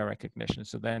better recognition.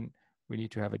 So then we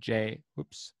need to have a J,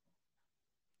 oops,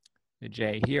 a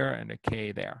J here and a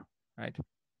K there, right?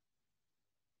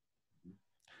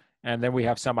 And then we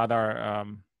have some other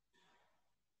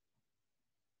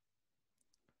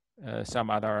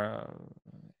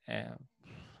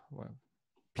well,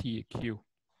 P, Q.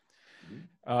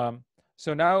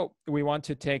 So now we want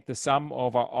to take the sum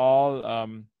over all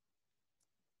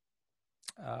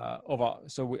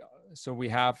so we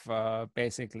have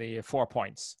basically 4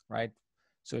 points, right?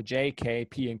 So J, K,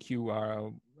 P, and Q are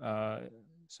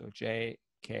so J,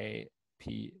 K,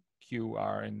 P, Q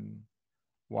are in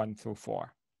 1 through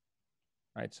 4,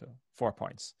 right? So 4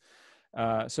 points.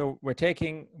 So we're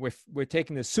taking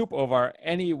the sup over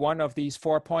any one of these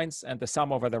 4 points and the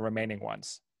sum over the remaining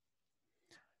ones.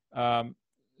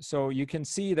 So you can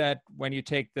see that when you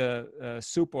take the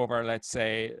sup over, let's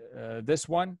say, this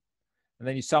one, and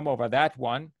then you sum over that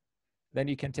one, then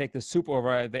you can take the sup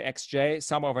over the xj,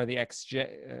 sum over the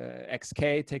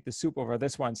xk, take the sup over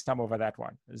this one, sum over that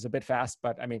one. It's a bit fast,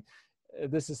 but I mean,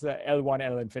 this is the L1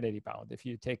 L infinity bound. If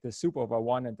you take the sup over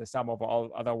one and the sum over all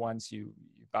other ones, you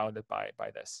bound it by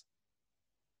this.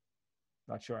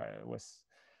 Not sure it was.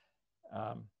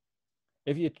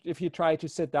 If you try to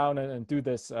sit down and do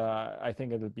this, I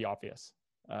think it'll be obvious.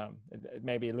 It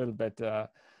may be a little bit.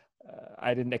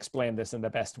 I didn't explain this in the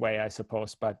best way, I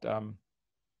suppose, but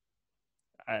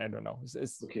I don't know.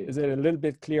 Is it a little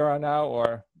bit clearer now,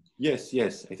 or? Yes.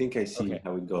 I think I see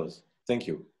how it goes. Thank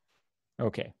you.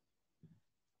 Okay.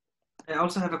 I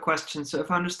also have a question. So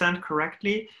if I understand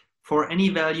correctly, for any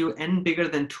value n bigger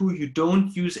than 2, you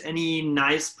don't use any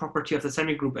nice property of the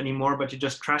semigroup anymore, but you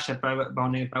just trash it by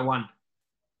bounding it by 1.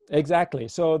 Exactly.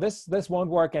 So this won't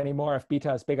work anymore if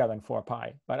beta is bigger than 4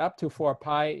 pi. But up to 4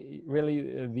 pi,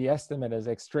 really, the estimate is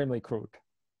extremely crude.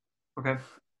 Okay.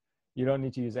 You don't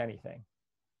need to use anything.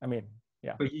 I mean,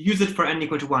 yeah. But you use it for n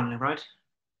equal to 1, right?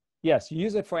 Yes, you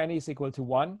use it for n is equal to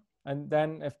 1. And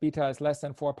then if beta is less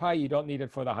than 4 pi, you don't need it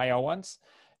for the higher ones.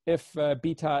 If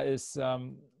beta is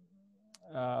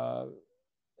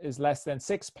less than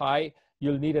 6 pi,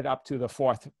 you'll need it up to the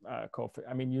 4th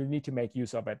coefficient. I mean, you need to make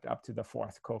use of it up to the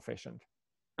 4th coefficient.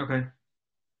 Okay.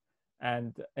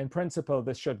 And in principle,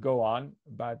 this should go on,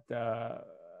 but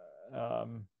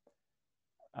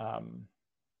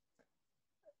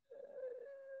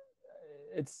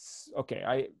it's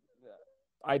okay.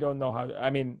 I don't know how. I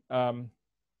mean,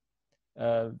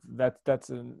 that's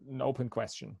an open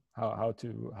question. How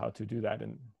to do that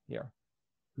in here.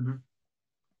 Mm-hmm.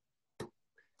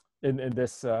 In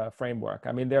this framework.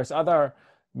 I mean, there's other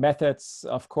methods,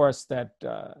 of course, that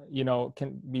you know,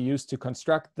 can be used to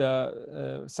construct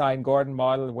the Sine-Gordon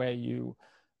model, where you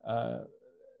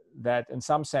that in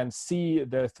some sense see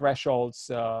the thresholds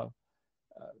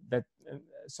that.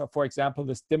 So, for example,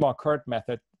 this Dimmock-Kurt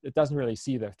method, it doesn't really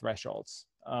see the thresholds.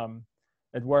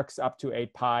 It works up to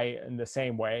 8 pi in the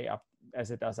same way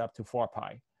as it does up to 4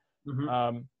 pi.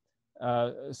 Mm-hmm.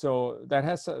 So that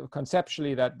has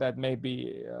conceptually that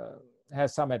maybe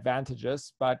has some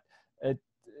advantages, but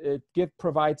it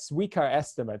provides weaker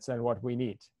estimates than what we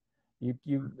need.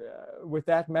 With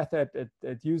that method,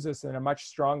 it uses in a much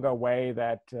stronger way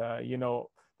that you know,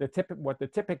 what the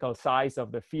typical size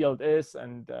of the field is,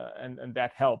 and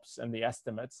that helps in the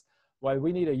estimates. While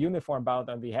we need a uniform bound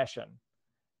on the Hessian,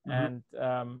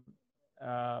 mm-hmm.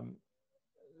 And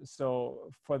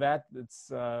so for that,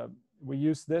 it's we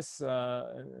use this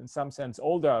in some sense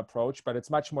older approach, but it's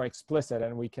much more explicit,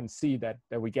 and we can see that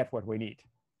we get what we need.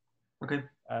 Okay.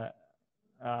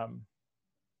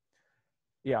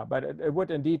 Yeah, but it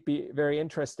would indeed be very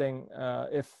interesting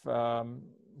if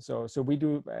so we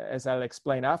do, as I'll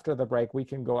explain after the break, we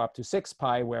can go up to 6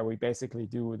 pi, where we basically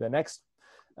do the next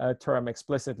term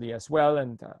explicitly as well.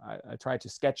 And I try to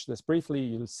sketch this briefly.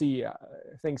 You'll see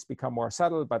things become more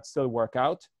subtle, but still work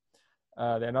out.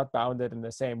 They're not bounded in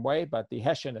the same way, but the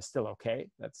Hessian is still okay.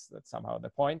 That's somehow the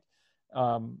point.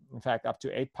 In fact, up to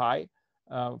 8 pi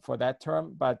for that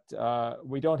term, but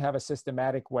we don't have a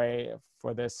systematic way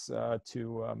for this to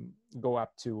go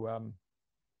up to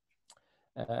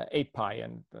 8 pi,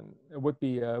 and it would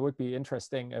be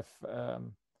interesting if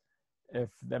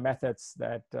the methods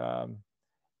that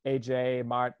AJ,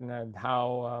 Martin, and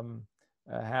Howe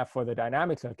have for the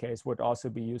dynamical case would also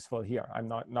be useful here. I'm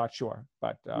not sure,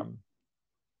 but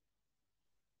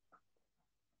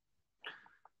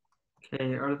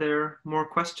okay. Are there more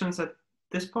questions at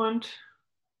this point?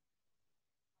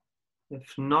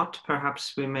 If not,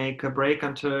 perhaps we make a break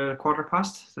until 1/4.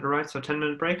 Is that right? So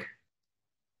 10-minute break.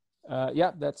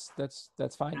 Yeah, that's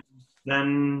fine.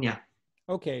 Then yeah.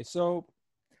 Okay, so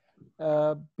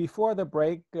before the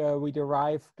break, we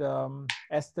derived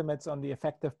estimates on the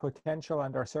effective potential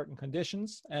under certain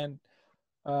conditions, and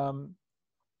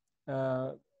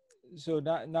so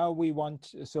now we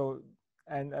want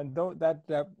and though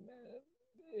that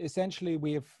essentially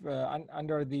we've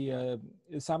under the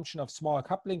assumption of small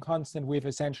coupling constant, we've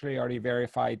essentially already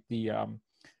verified the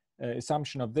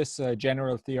assumption of this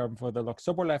general theorem for the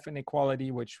Log-Sobolev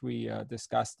inequality, which we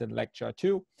discussed in lecture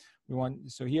 2.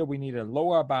 So here we need a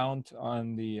lower bound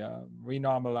on the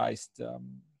renormalized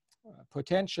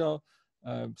potential,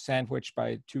 sandwiched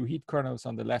by two heat kernels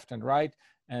on the left and right,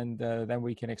 and then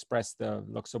we can express the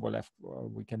Log-Sobolev, or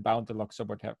we can bound the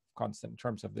Log-Sobolev constant in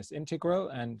terms of this integral,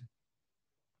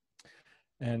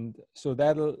 and so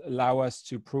that'll allow us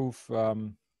to prove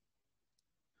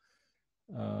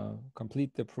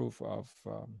complete the proof of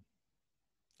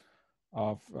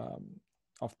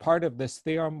part of this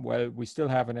theorem. Well, we still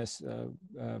have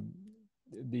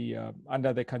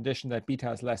under the condition that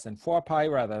beta is less than 4 pi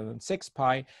rather than 6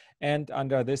 pi, and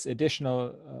under this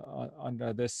additional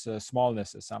under this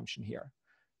smallness assumption here,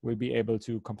 we'll be able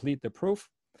to complete the proof.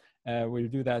 We'll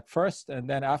do that first, and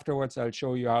then afterwards I'll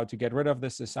show you how to get rid of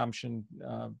this assumption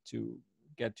to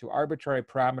get to arbitrary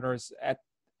parameters at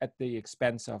the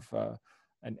expense of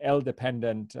an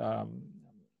L-dependent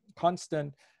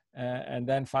constant. And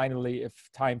then finally,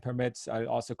 if time permits, I'll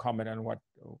also comment on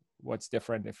what's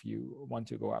different if you want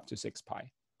to go up to 6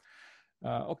 pi.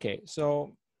 Okay,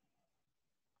 so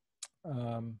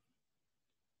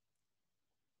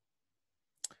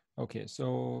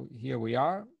so here we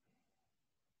are.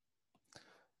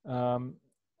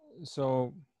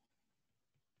 So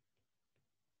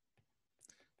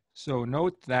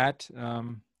note that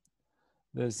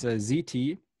this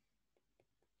ZT,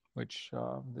 which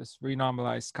this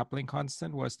renormalized coupling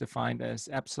constant was defined as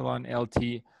epsilon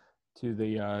LT to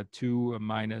the 2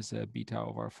 minus beta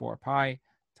over 4 pi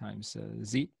times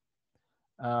Z.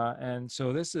 And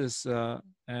so this is,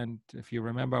 and if you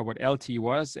remember what LT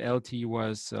was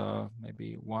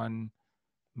maybe 1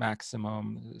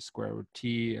 maximum square root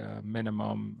T,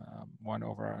 minimum 1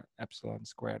 over epsilon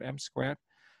squared M squared,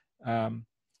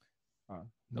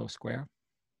 no square.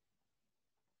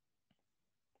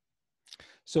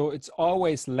 So it's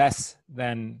always less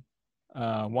than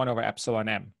 1 over epsilon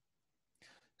M.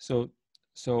 So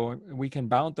we can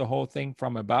bound the whole thing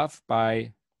from above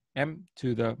by M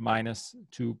to the minus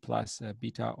 2 plus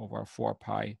beta over 4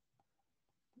 pi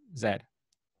Z.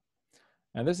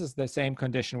 And this is the same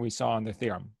condition we saw in the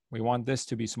theorem. We want this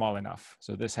to be small enough.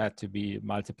 So this had to be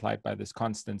multiplied by this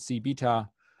constant C beta.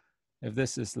 If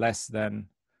this is less than,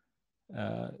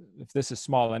 if this is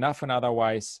small enough, in other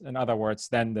words,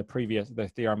 then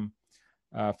the theorem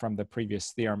from the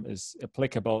previous theorem is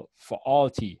applicable for all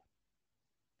T.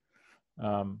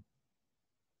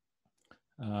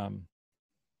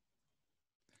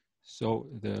 So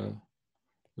the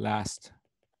last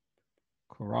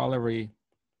corollary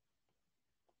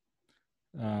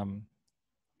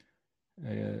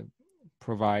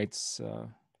provides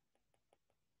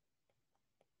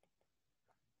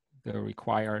the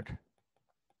required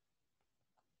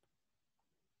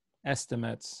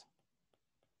estimates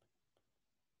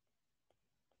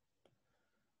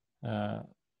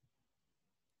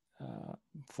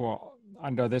for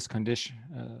under this condition.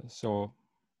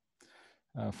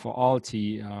 For all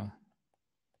T,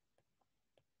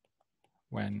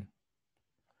 when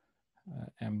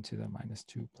M to the minus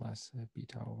 2 plus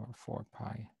beta over 4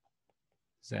 pi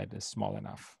Z is small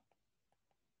enough.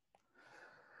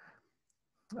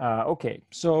 Okay,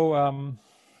 so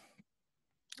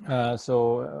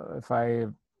if I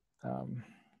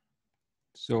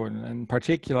so in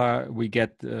particular we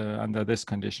get under this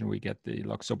condition we get the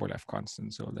Log-Sobolev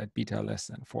constant. So let beta less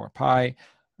than 4 pi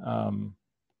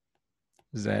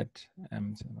Z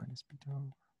M to the minus beta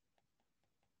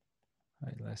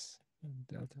pi less than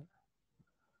delta.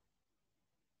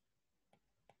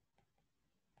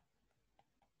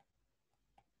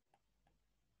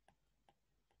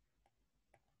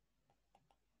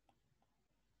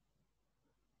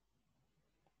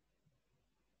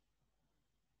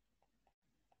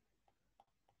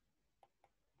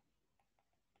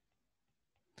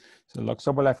 So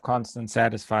Log-Sobolev constant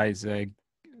satisfies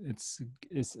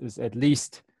is at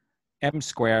least M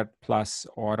squared plus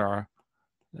order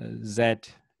Z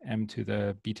M to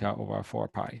the beta over 4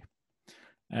 pi.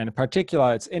 And in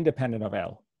particular, it's independent of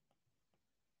L.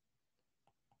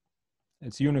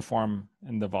 It's uniform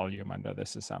in the volume under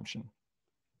this assumption.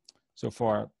 So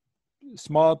for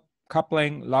small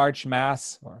coupling, large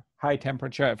mass, or high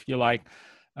temperature, if you like,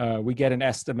 we get an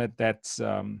estimate that's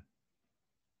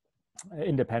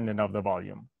independent of the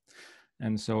volume.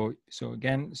 And so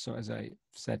again, so as I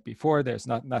said before, there's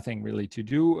nothing really to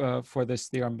do for this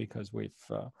theorem because we've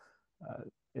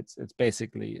it's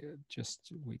basically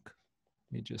just we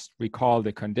just recall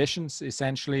the conditions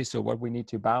essentially. So what we need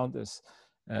to bound is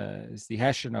the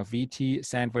Hessian of Vt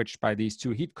sandwiched by these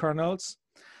two heat kernels.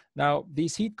 Now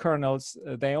these heat kernels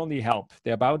they only help.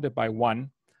 They're bounded by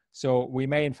 1, So we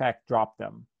may in fact drop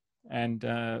them. And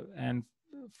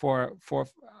for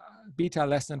beta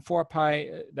less than 4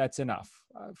 pi, that's enough.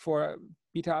 For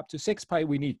beta up to 6 pi,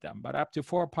 we need them. But up to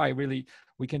 4 pi, really,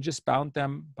 we can just bound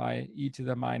them by e to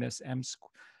the minus m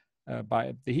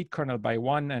by the heat kernel by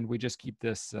 1, and we just keep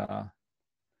this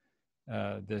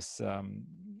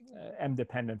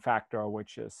m-dependent factor,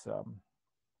 which is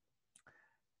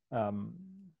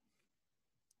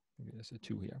maybe there's a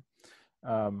 2 here,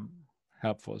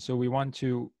 helpful. So we want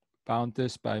to bound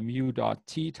this by mu dot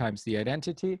t times the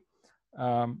identity.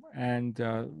 And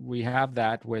we have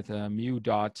that with mu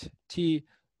dot t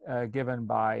given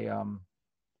by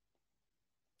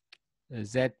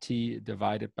zt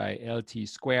divided by lt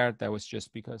squared. That was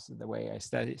just because of the way I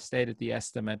stated the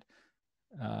estimate.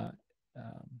 That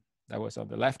was on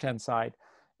the left-hand side.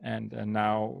 And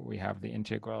now we have the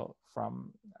integral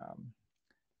from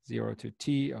 0 to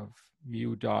t of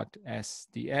mu dot s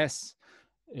ds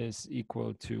is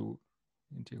equal to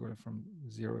integral from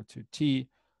 0 to t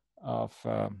of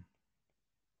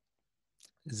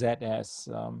zs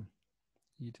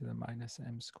e to the minus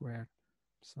m squared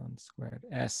epsilon squared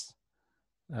s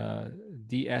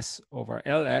ds over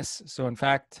ls. So in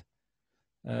fact,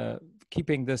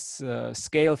 keeping this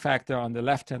scale factor on the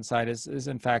left-hand side is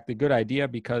in fact a good idea,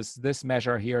 because this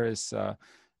measure here is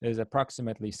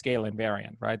approximately scale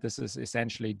invariant, right? This is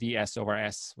essentially ds over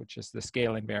s, which is the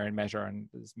scale invariant measure, and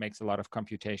this makes a lot of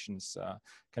computations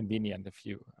convenient. If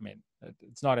you, I mean,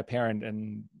 it's not apparent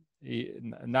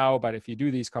now, but if you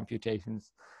do these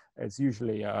computations, it's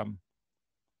usually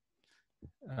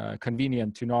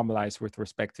convenient to normalize with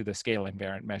respect to the scale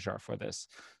invariant measure for this.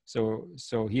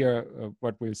 So here,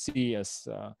 what we'll see is,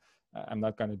 I'm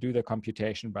not going to do the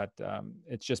computation, but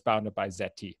it's just bounded by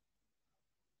zt.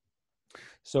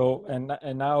 So and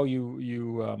now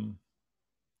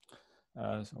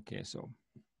okay, so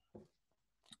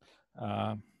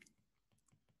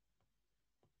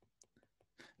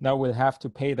now we'll have to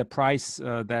pay the price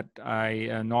that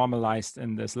I normalized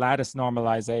in this lattice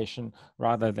normalization,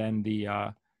 rather than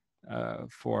the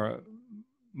for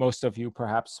most of you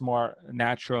perhaps more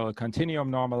natural continuum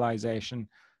normalization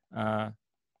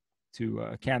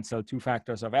to cancel 2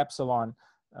 factors of epsilon,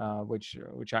 which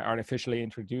I artificially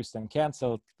introduced and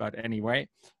canceled. But anyway,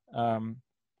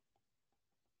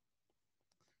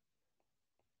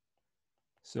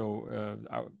 so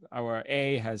our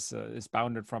A is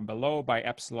bounded from below by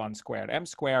epsilon squared m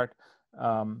squared.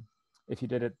 If you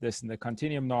did this in the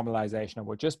continuum normalization, it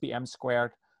would just be m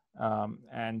squared,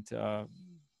 and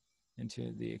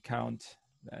into the account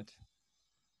that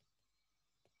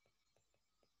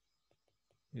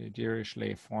the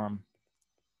Dirichlet form.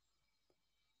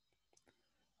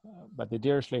 But the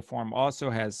Dirichlet form also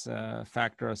has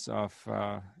factors of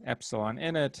epsilon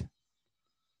in it.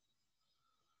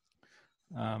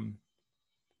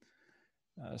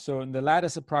 So in the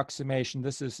lattice approximation,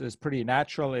 this is pretty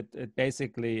natural. It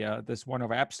basically, this 1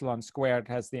 over epsilon squared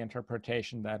has the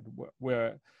interpretation that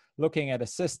we're looking at a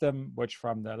system which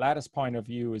from the lattice point of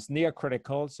view is near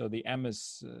critical. So the m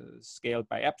is scaled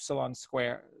by epsilon,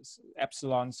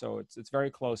 so it's very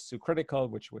close to critical,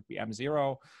 which would be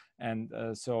m0. And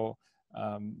so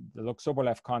the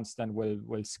Log-Sobolev constant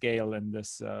will scale in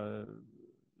this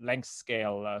length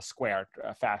scale squared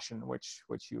fashion, which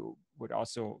you would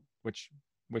also, which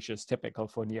is typical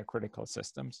for near critical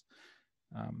systems.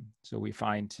 So we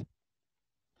find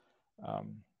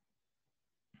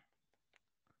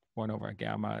 1 over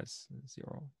gamma is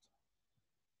 0.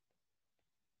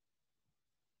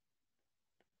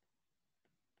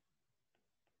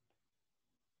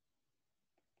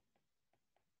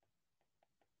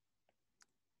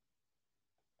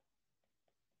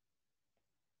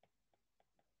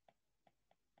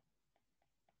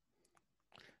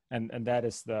 And that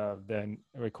is the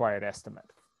required estimate.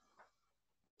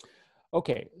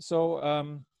 Okay,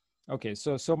 so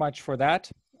so much for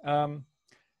that.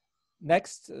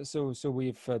 Next, so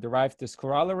we've derived this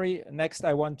corollary. Next,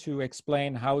 I want to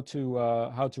explain how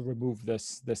to remove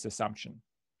this assumption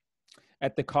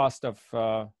at the cost of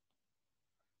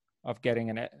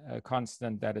getting a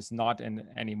constant that is not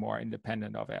anymore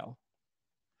independent of L.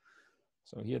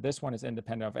 So here, this one is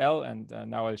independent of L, and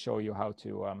now I'll show you how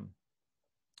to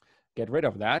get rid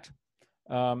of that.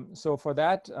 So for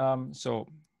that, so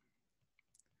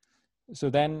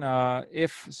then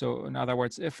in other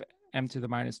words, if m to the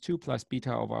minus 2 plus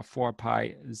beta over 4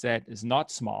 pi z is not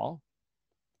small,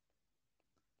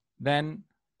 then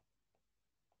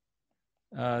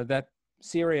that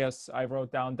series I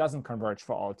wrote down doesn't converge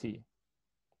for all t.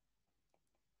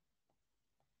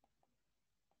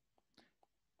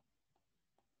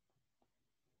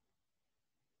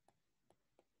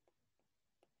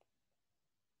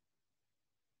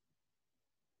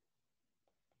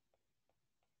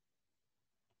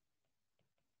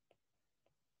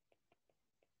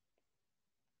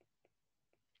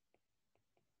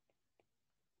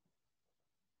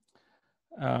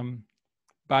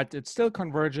 But it still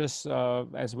converges,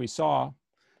 as we saw,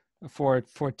 for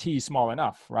t small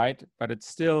enough, right? But it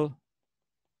still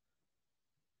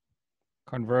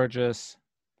converges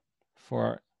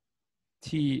for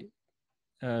t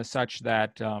such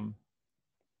that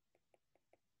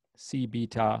c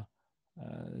beta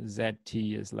zt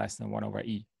is less than 1 over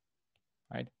e,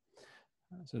 right?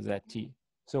 So zt.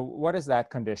 So what is that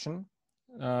condition?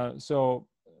 So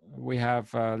we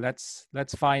have, let's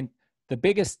find the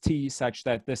biggest t such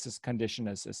that this condition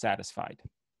is satisfied.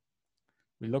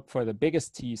 We look for the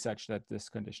biggest t such that this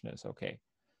condition is okay.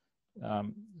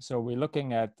 So we're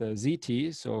looking at the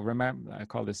zt. So remember, I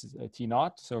call this t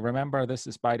naught. So remember, this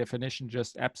is by definition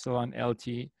just epsilon lt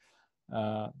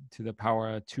to the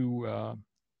power 2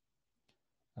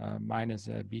 minus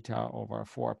beta over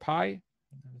 4 pi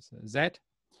z.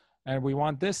 And we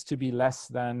want this to be less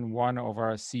than 1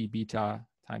 over c beta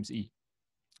times e.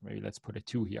 Maybe let's put a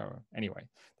 2 here. Anyway,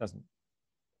 doesn't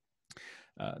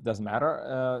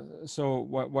matter. So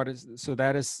so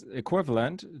that is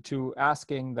equivalent to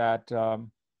asking that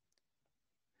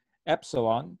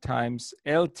epsilon times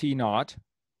lt naught.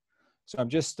 So I'm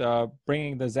just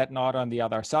bringing the z naught on the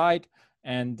other side,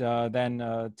 and then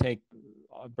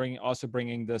also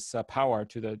bringing this power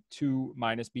to the 2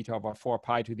 minus beta over 4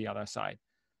 pi to the other side.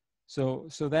 So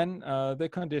then the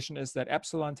condition is that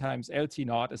epsilon times lt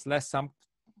naught is less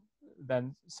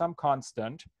than some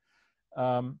constant,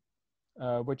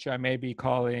 which I may be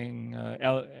calling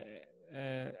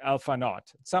alpha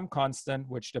naught, some constant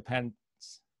which depends,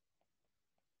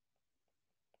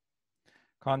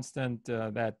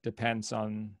 that depends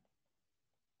on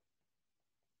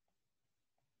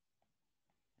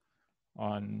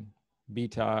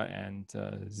beta and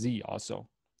z also.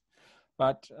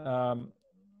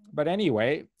 But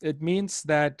anyway, it means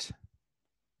that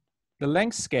the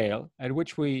length scale at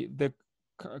which the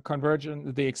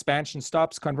expansion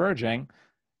stops converging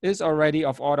is already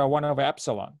of order 1 over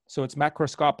epsilon. So it's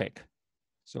macroscopic.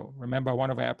 So remember,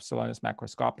 1 over epsilon is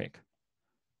macroscopic.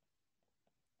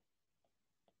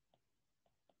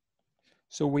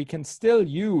 So we can still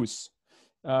use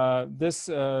this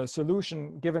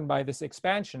solution given by this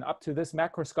expansion up to this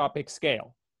macroscopic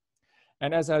scale.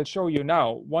 And as I'll show you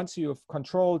now, once you've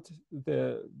controlled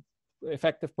the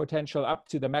effective potential up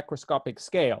to the macroscopic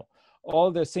scale,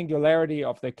 all the singularity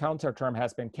of the counter term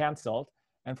has been canceled.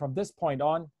 And from this point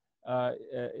on,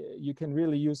 you can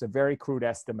really use a very crude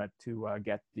estimate to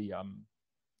get the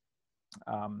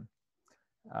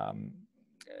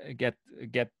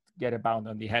get a bound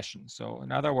on the Hessian. So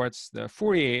in other words, the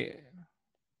Fourier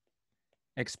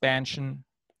expansion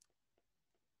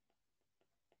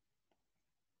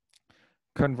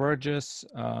converges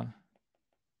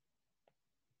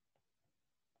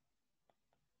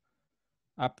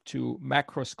up to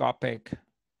macroscopic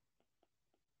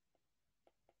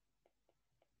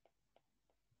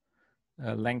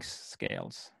length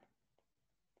scales.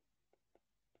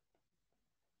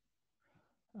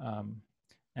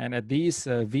 And at these,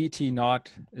 Vt naught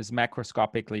is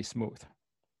macroscopically smooth.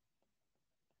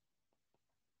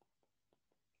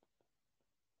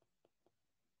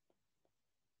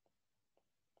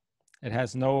 It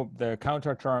has the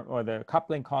counter term or the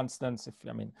coupling constants.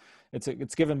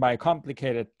 It's given by a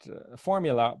complicated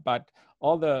formula, but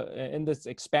in this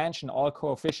expansion, all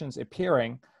coefficients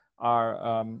appearing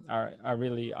are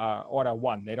really order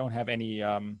 1. They don't have any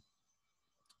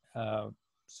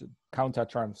counter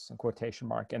terms and quotation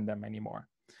mark in them anymore.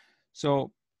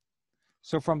 So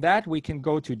from that, we can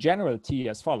go to general T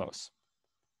as follows.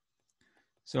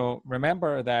 So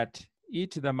remember that e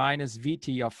to the minus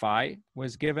Vt of phi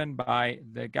was given by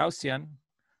the Gaussian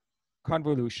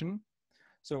convolution.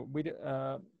 So we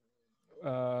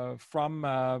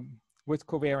with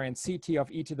covariance Ct of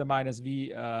e to the minus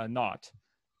V naught.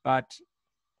 But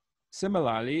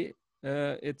similarly,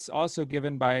 it's also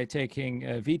given by taking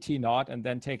Vt naught and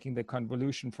then taking the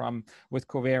convolution with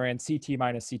covariance Ct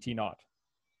minus Ct naught.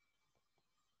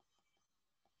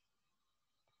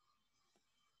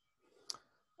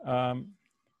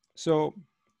 So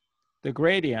the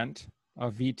gradient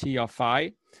of Vt of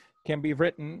phi can be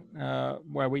written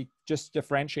where we just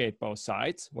differentiate both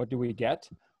sides. What do we get?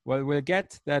 Well, we'll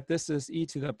get that this is e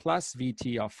to the plus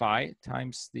Vt of phi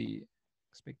times the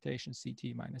expectation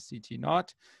Ct minus Ct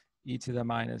naught, e to the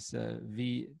minus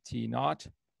Vt naught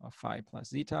of phi plus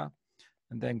zeta,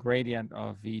 and then gradient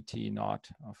of Vt naught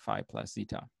of phi plus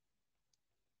zeta.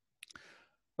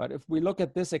 But if we look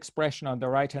at this expression on the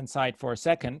right-hand side for a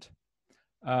second,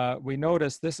 we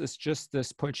notice this is just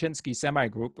this Polchinski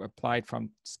semigroup applied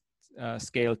from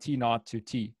scale T naught to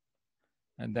T,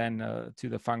 and then to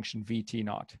the function Vt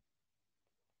naught.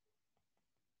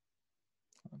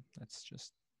 Let's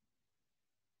just.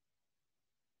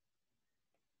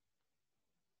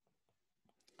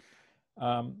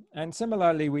 And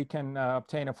similarly, we can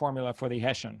obtain a formula for the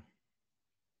Hessian.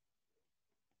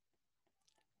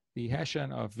 The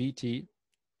Hessian of Vt.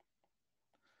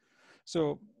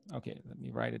 So, okay, let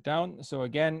me write it down. So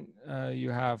again,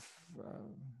 you have,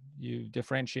 you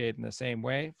differentiate in the same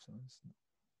way. So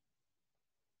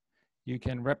you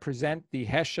can represent the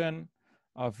Hessian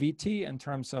of Vt in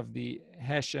terms of the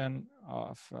Hessian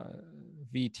of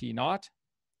Vt naught.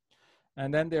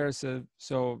 And then there's a,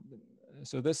 so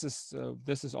this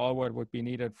is all what would be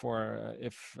needed for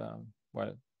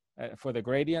for the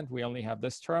gradient. We only have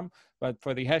this term, but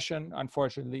for the Hessian,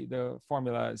 unfortunately, the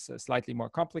formula is slightly more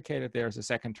complicated. There's a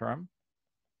second term,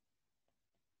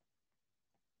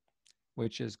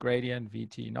 which is gradient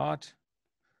Vt naught,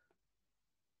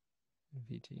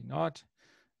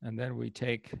 and then we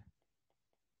take,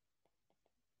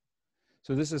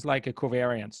 so this is like a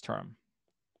covariance term.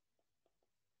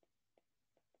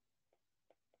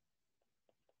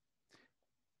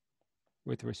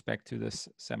 With respect to this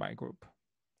semi-group.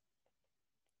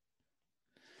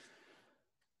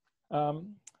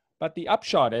 But the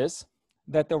upshot is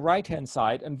that the right-hand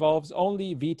side involves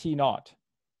only Vt naught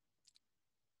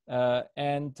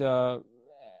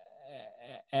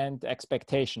and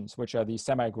expectations, which are the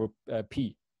semi-group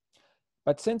P.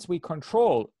 But since we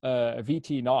control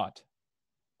Vt naught,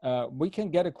 we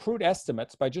can get a crude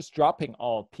estimates by just dropping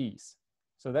all P's.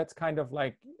 So that's kind of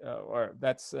like, or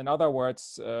that's, in other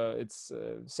words, it's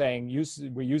saying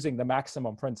we're using the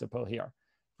maximum principle here.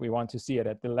 We want to see it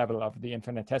at the level of the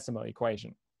infinitesimal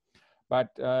equation. But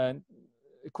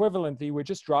equivalently,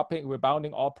 we're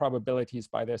bounding all probabilities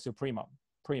by their suprema.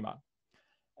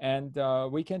 And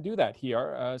we can do that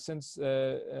here since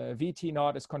Vt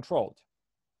naught is controlled.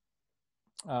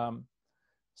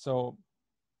 So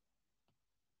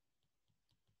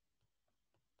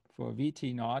for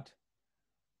Vt naught,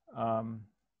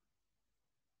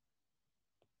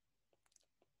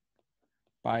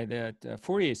 by that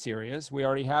Fourier series, we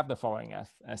already have the following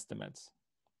estimates.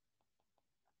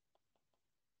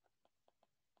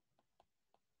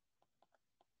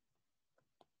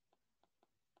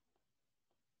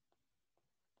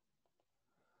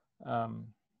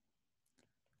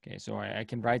 Okay, so I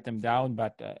can write them down,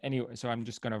 but anyway, so I'm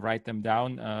just going to write them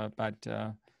down, but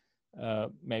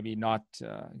maybe not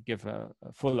give a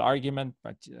full argument.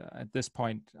 But at this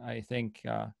point, I think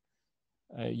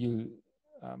you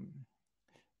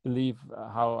believe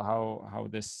how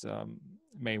this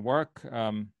may work.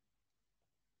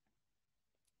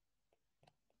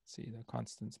 See, the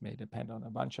constants may depend on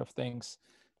a bunch of things.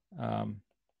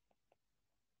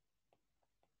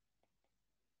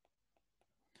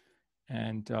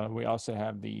 And we also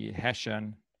have the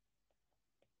Hessian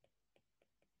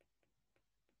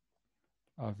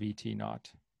of Vt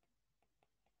naught.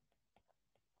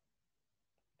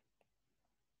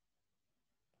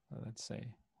 Let's say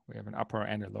we have an upper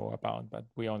and a lower bound, but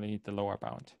we only need the lower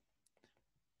bound.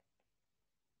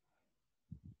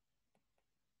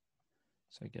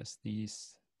 So I guess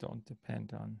these don't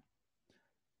depend on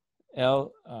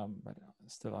L, but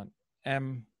still on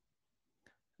M.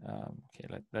 Okay,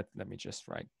 let me just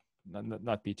write,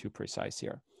 not be too precise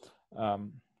here.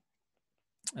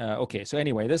 Okay, so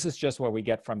anyway, this is just what we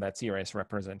get from that series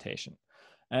representation.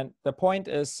 And the point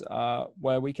is,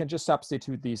 well, we can just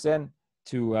substitute these in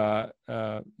to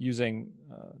using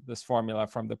this formula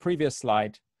from the previous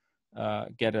slide,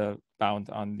 get a bound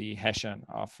on the Hessian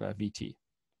of Vt.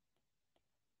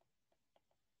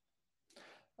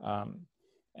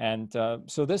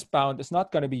 So this bound is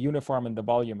not going to be uniform in the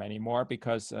volume anymore,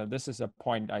 because this is a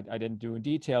point I didn't do in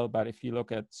detail. But if you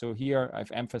look at, so here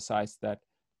I've emphasized that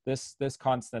this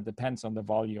constant depends on the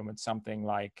volume. It's something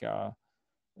like,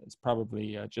 it's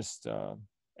probably just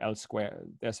L squared.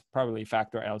 There's probably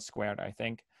factor L squared, I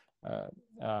think,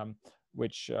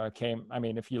 which came, I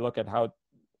mean, if you look at how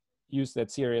use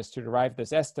that series to derive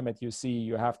this estimate, you see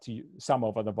you have to sum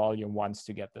over the volume once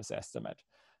to get this estimate.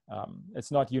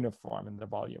 It's not uniform in the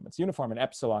volume. It's uniform in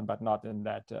epsilon, but not in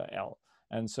that L.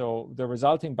 And so the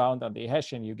resulting bound on the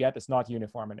Hessian you get is not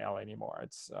uniform in L anymore.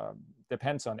 It's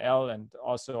depends on L and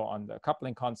also on the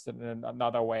coupling constant in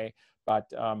another way. But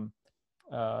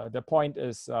the point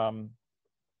is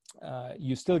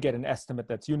you still get an estimate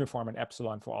that's uniform in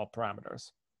epsilon for all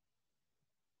parameters.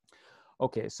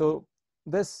 Okay, so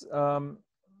this so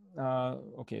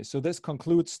this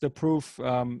concludes the proof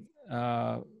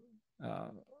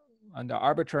under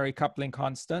arbitrary coupling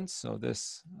constants. So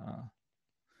this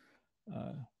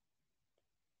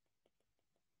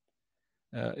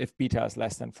if beta is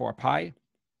less than 4 pi.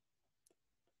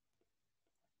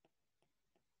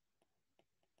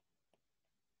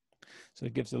 So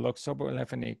it gives the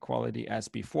Log-Sobolev inequality as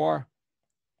before.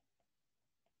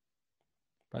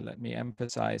 But let me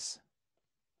emphasize.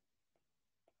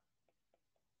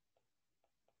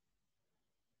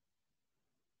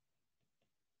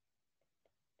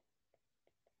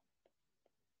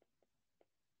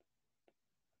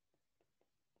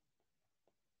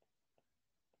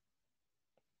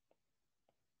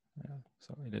 Yeah,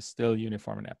 so it is still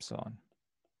uniform in epsilon.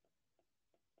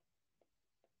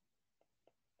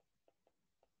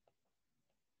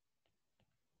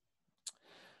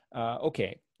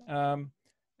 Okay, and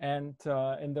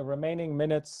in the remaining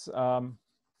minutes, I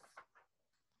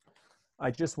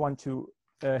just want to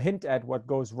hint at what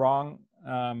goes wrong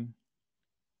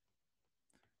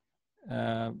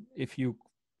if you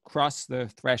cross the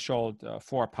threshold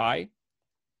 4 pi.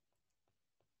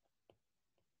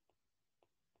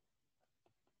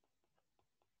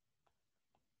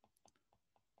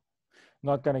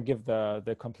 Not going to give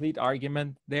the complete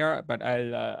argument there, but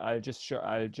I'll just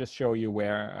show you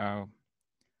where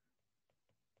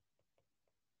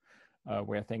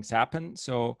things happen.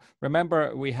 So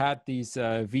remember, we had these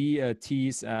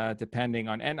VTs depending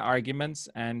on n arguments,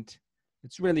 and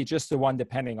it's really just the one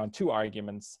depending on 2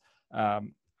 arguments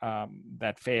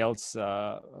that fails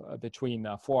between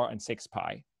 4 and 6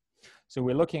 pi. So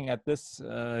we're looking at this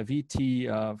VT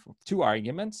of 2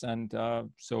 arguments, and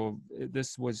so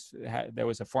this was there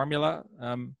was a formula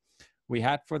we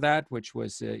had for that, which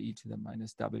was e to the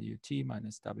minus WT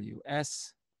minus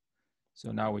WS.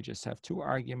 So now we just have 2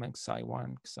 arguments,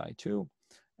 psi1, psi2,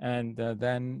 and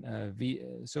then V.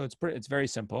 So it's very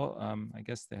simple. I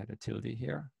guess they had a tilde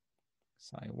here,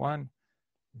 psi1,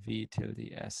 V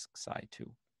tilde S psi2,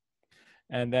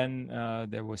 and then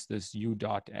there was this U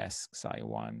dot S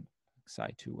psi1,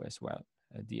 psi2 as well,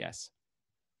 ds.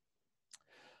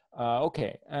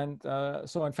 Okay, and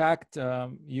so in fact,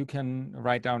 you can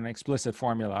write down an explicit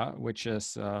formula, which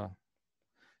is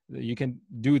you can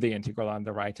do the integral on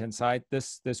the right-hand side.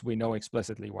 This we know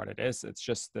explicitly what it is. It's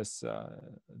just this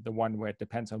the one where it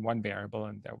depends on one variable,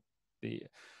 and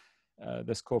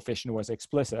this coefficient was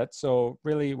explicit. So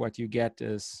really, what you get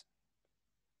is,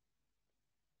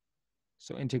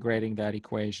 so integrating that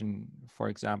equation, for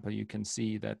example, you can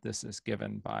see that this is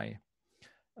given by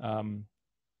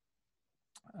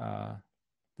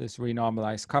this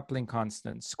renormalized coupling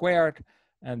constant squared.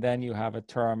 And then you have a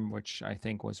term which I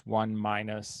think was 1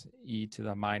 minus e to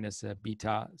the minus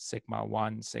beta sigma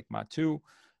 1 sigma 2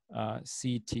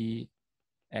 ct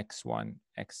x1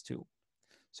 x2.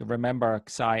 So remember,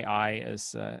 psi I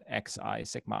is xi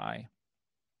sigma I.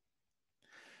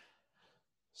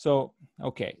 So,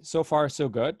 okay, so far so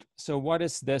good. So what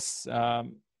is this?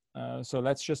 So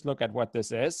let's just look at what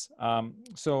this is.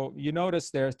 So you notice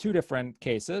there are 2 different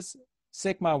cases.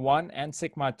 Sigma 1 and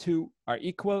sigma 2 are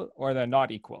equal or they're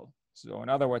not equal. So in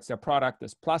other words, their product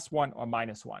is +1 or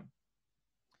 -1.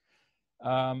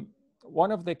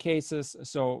 One of the cases,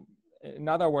 so in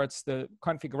other words, the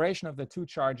configuration of the 2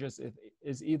 charges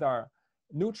is either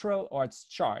neutral or it's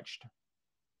charged.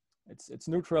 It's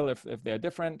neutral if they're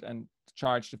different, and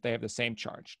charged if they have the same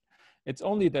charge. It's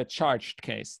only the charged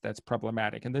case that's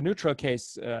problematic. In the neutral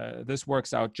case, this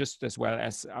works out just as well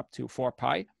as up to 4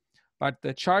 pi. But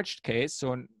the charged case,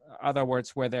 so in other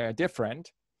words, where they're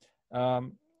different,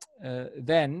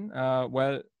 then,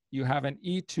 well, you have an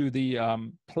e to the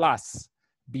plus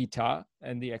beta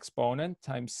and the exponent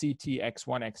times ct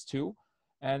x1, x2.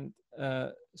 And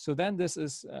so then this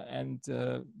is,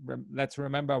 let's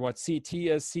remember what ct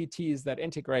is. ct is that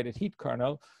integrated heat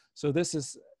kernel. So this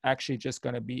is actually just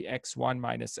going to be x1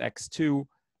 minus x2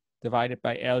 divided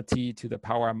by lt to the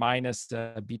power minus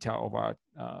beta over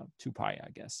 2 pi, I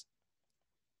guess.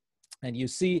 And you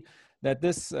see that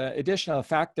this additional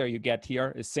factor you get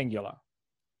here is singular.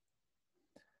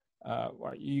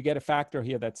 Or you get a factor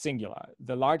here that's singular.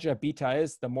 The larger beta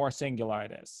is, the more singular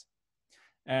it is.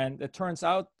 And it turns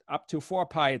out up to 4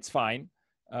 pi, it's fine.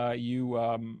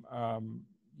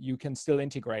 You can still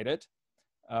integrate it.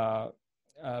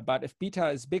 But if beta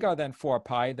is bigger than 4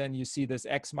 pi, then you see this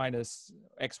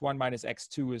x1 minus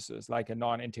x2 is like a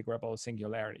non-integrable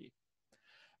singularity.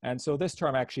 And so this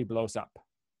term actually blows up.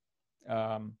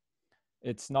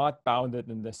 It's not bounded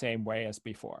in the same way as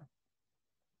before.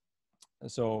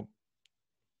 So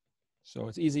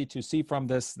it's easy to see from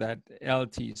this that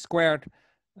LT squared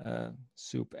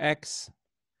sup x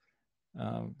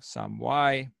sum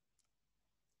y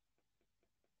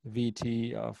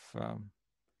VT of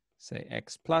say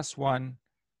x plus 1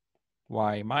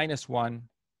 y minus 1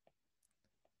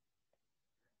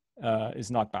 is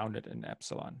not bounded in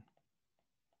epsilon.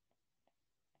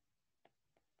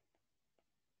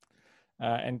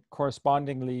 and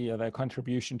correspondingly, the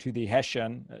contribution to the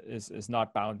Hessian is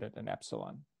not bounded in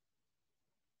epsilon.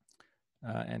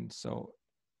 And so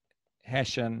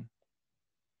Hessian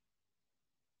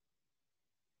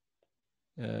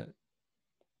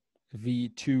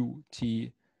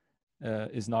V2T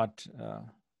is not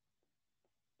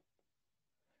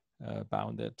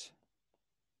bounded.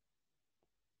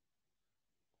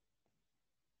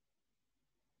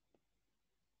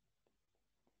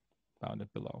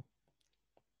 Bounded below.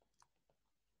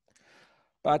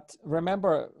 But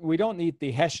remember, we don't need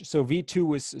the Hessian. So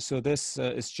V2 is, so this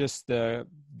is just the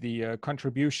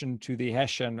contribution to the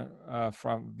Hessian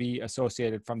from V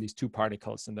associated from these two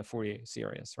particles in the Fourier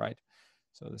series, right?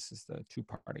 So this is the two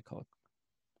particle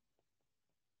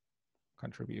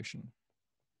contribution.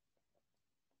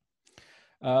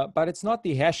 But it's not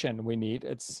the Hessian we need,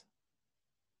 it's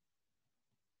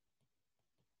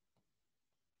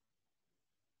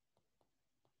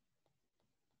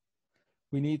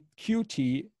we need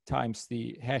QT times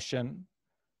the Hessian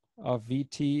of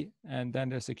VT, and then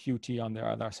there's a QT on the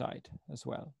other side as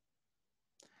well.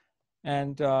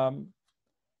 And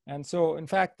so, in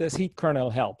fact, this heat kernel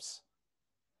helps.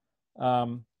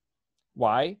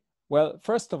 Why? Well,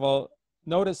 first of all,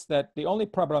 notice that the only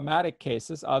problematic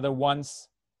cases are the ones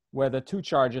where the two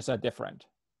charges are different.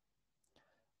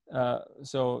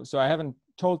 So I haven't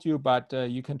told you, but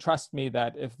you can trust me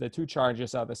that if the two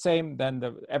charges are the same,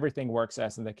 then everything works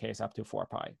as in the case up to 4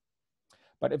 pi.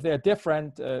 But if they're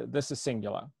different, this is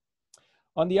singular.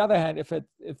 On the other hand,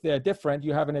 if they're different,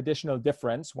 you have an additional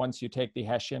difference once you take the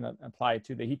Hessian and apply it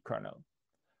to the heat kernel.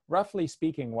 Roughly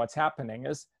speaking, what's happening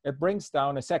is it brings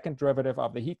down a second derivative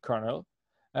of the heat kernel,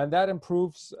 and that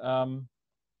improves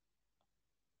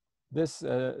this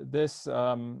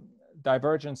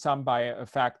divergent sum by a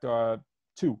factor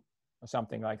 2 or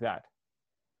something like that.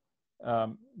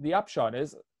 The upshot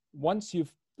is once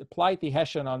you've applied the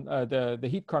Hessian on the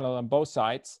heat kernel on both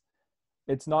sides,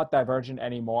 it's not divergent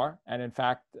anymore. And in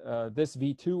fact, this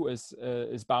V2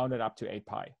 is bounded up to 8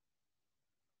 pi.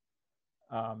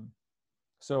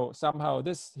 So somehow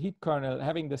this heat kernel,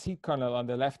 having this heat kernel on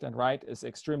the left and right is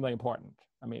extremely important.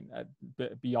 I mean,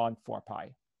 beyond 4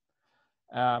 pi.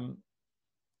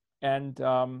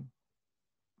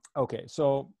 Okay,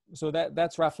 so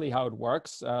that's roughly how it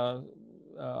works.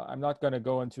 I'm not going to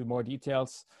go into more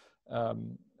details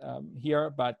here,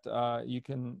 but you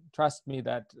can trust me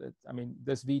that, I mean,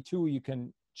 this V2 you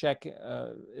can check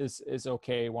is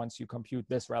okay once you compute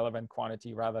this relevant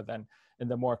quantity rather than in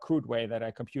the more crude way that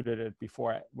I computed it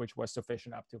before, which was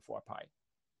sufficient up to 4 pi.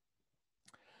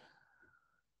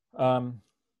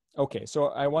 Okay, so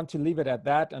I want to leave it at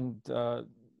that, and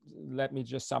let me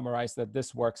just summarize that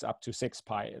this works up to 6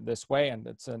 pi this way, and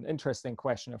it's an interesting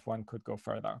question if one could go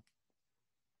further.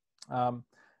 And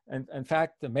in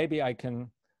fact, maybe I can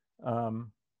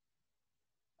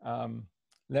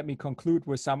let me conclude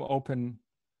with some open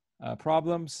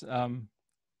problems.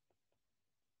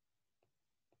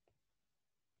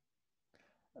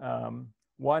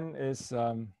 One is,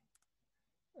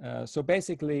 so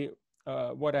basically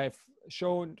what I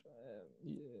showed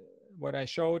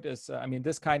is, I mean,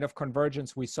 this kind of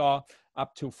convergence we saw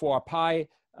up to 4 pi,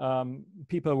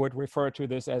 people would refer to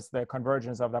this as the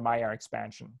convergence of the Meyer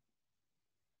expansion.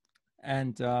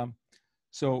 And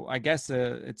so I guess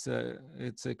it's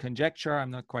a conjecture,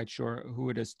 I'm not quite sure who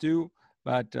it is due,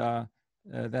 but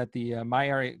that the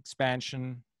Meyer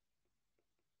expansion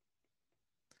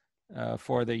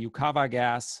for the Yukawa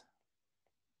gas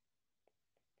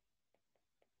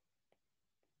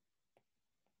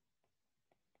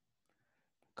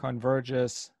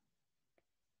converges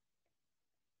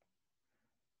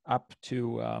up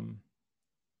to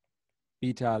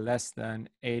beta less than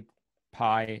 8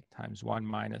 pi times 1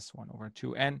 minus 1 over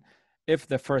 2n if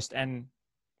the first n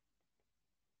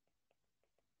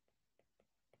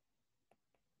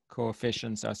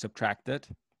coefficients are subtracted.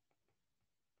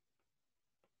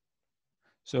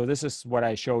 So this is what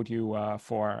I showed you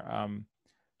for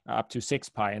up to 6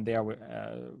 pi, and there,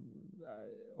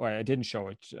 or I didn't show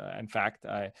it. In fact,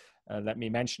 let me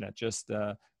mention it. Just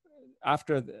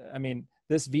after, I mean,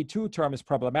 this V2 term is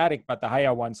problematic, but the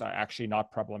higher ones are actually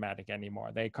not problematic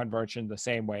anymore. They converge in the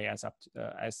same way as up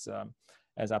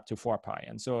to 4 pi.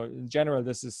 And so in general,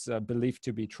 this is believed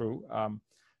to be true.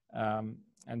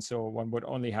 And so one would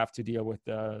only have to deal with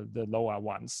the lower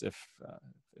ones if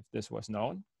this was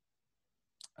known.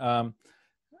 And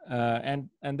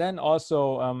then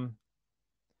also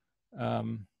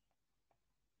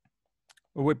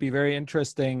it would be very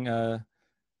interesting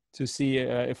to see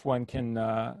if one can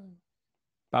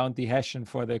bound the Hessian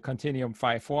for the continuum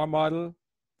phi 4 model,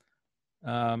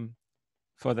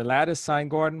 for the lattice sine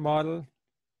Gordon model,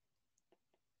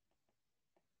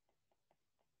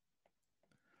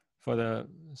 for the,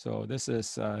 so this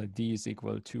is D is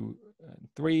equal to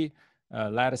 3.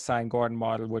 Lattice sign Gordon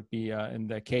model would be in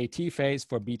the KT phase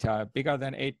for beta bigger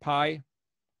than 8 pi.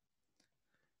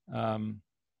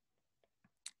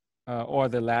 Or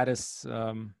the lattice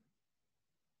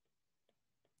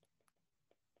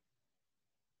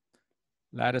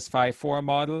lattice phi 4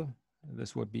 model.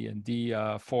 This would be in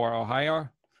D4 or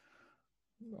higher.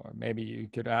 Or maybe you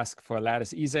could ask for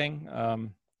lattice easing.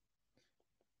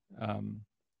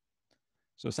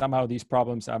 So somehow these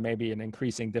problems are maybe an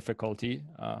increasing difficulty.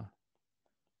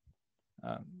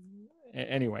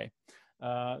 Anyway,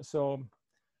 so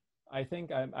I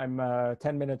think I'm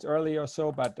 10 minutes early or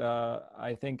so, but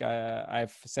I think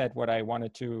I've said what I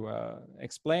wanted to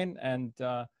explain. And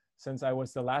since I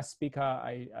was the last speaker,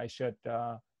 I should,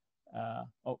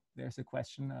 oh, there's a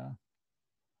question.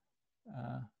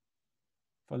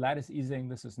 For lattice easing,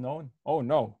 this is known. Oh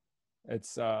no,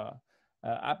 it's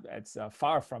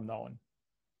far from known.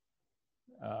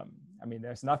 I mean,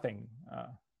 there's nothing.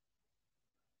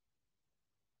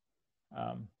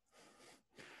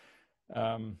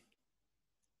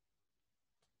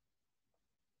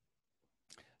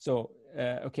 So,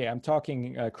 okay, I'm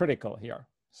talking critical here.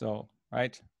 So,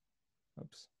 right,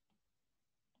 oops.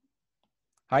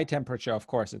 High temperature, of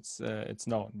course, it's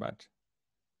known, but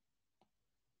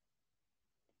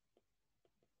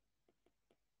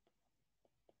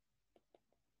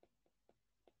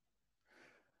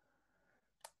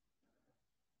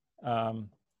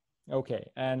okay,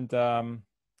 and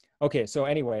okay, so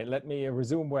anyway, let me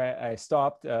resume where I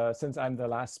stopped. Since I'm the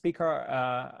last speaker,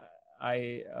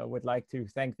 I would like to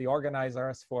thank the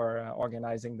organizers for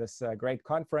organizing this great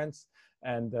conference.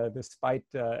 And despite,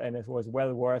 and it was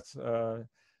well worth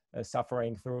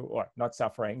suffering through, or not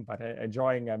suffering, but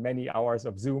enjoying many hours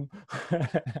of Zoom,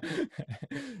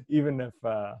 even if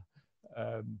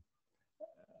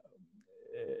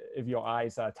your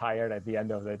eyes are tired at the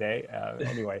end of the day.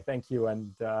 Anyway, thank you.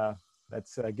 And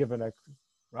let's give a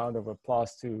round of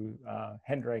applause to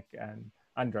Hendrik and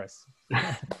Andres.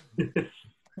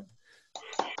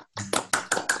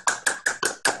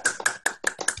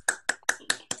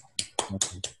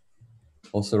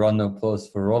 Also, round of applause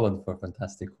for Roland for a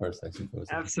fantastic course, I suppose.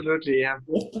 Absolutely, yeah.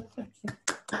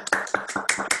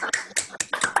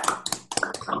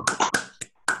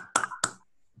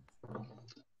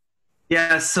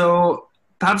 Yeah, so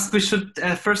perhaps we should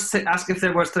first ask if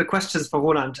there were still questions for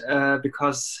Roland,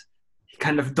 because he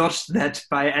kind of dodged that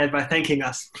by thanking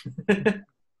us.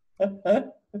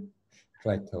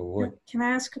 Try to avoid. Can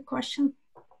I ask a question?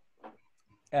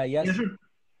 Yes. Yeah, sure.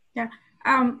 Yeah.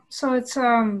 So it's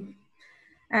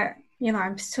you know,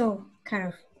 I'm still kind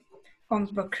of on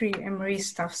Bakri Emery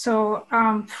stuff. So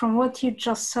from what you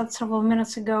just said several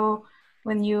minutes ago,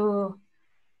 when you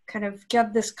kind of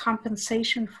get this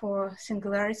compensation for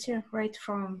singularity, right,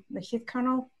 from the heat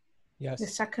kernel, yes, the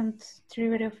second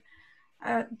derivative,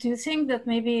 do you think that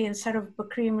maybe instead of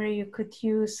Bakri Emery you could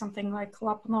use something like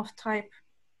Lyapunov type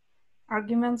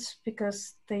arguments,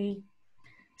 because they,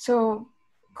 so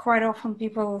quite often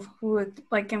people would,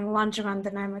 like in Langevin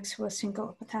dynamics with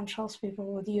single potentials,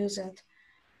 people would use it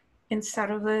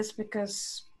instead of this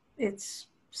because it's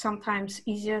sometimes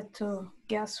easier to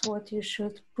guess what you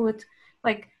should put,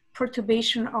 like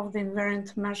perturbation of the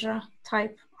invariant measure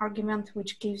type argument,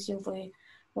 which gives you the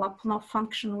Lyapunov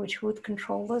function, which would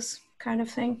control this kind of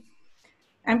thing.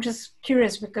 I'm just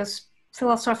curious because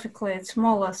philosophically it's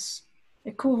more or less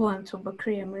equivalent to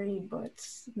Bakri-Emery, but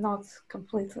not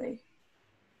completely.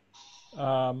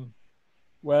 Well,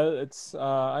 it's,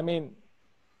 I mean,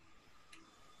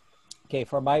 okay,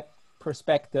 from my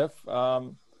perspective, I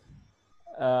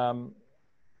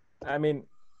mean,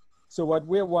 so what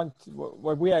we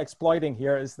are exploiting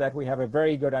here is that we have a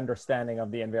very good understanding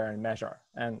of the invariant measure.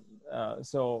 And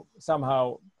so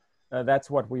somehow that's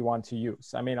what we want to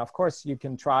use. I mean, of course, you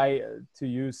can try to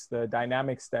use the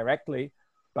dynamics directly,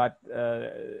 but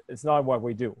it's not what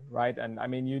we do, right? And I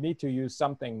mean, you need to use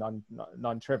something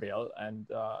non-trivial and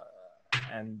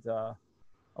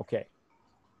okay.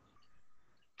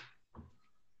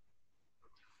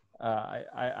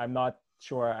 I'm not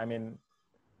sure. I mean,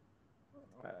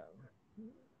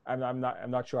 I'm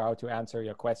not sure how to answer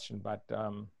your question, but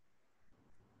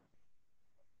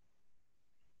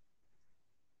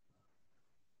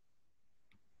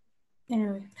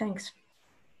anyway, thanks.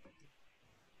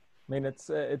 I mean,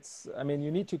 I mean,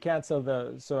 you need to cancel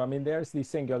the, so I mean, there's these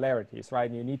singularities, right?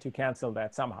 And you need to cancel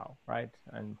that somehow, right?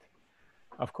 And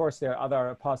of course, there are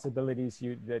other possibilities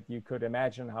that you could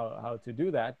imagine how to do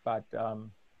that, but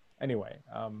anyway.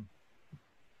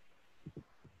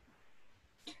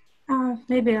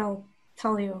 Maybe I'll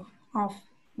tell you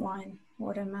offline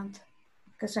what I meant,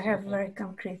 because I have a very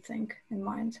concrete thing in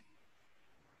mind.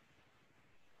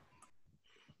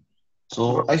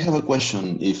 So I have a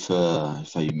question, if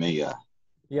I may.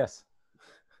 Yes.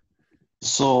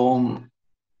 So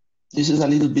this is a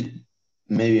little bit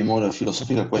maybe more a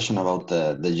philosophical question about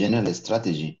the general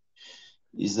strategy.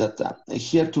 Is that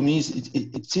here to me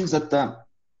it seems that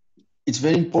it's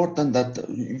very important that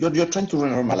you're trying to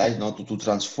renormalize, not to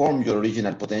transform your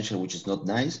original potential, which is not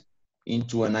nice,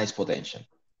 into a nice potential,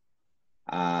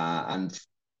 and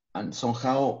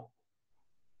somehow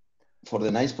for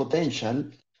the nice potential,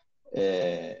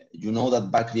 you know that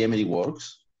Bakri-Emery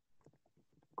works,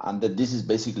 and that this is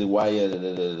basically why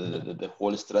the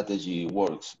whole strategy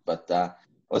works. But I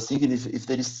was thinking if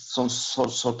there is some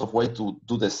sort of way to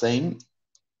do the same,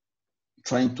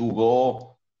 trying to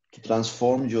go to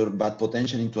transform your bad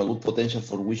potential into a good potential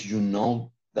for which you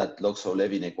know that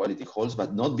Log-Sobolev inequality holds,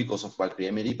 but not because of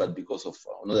Bakri-Emery, but because of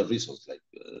another reasons. Like,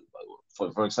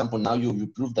 for example, now you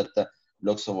prove that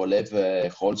Log-Sobolev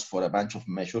holds for a bunch of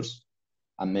measures,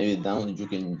 and maybe down you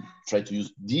can try to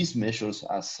use these measures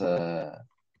as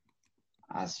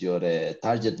your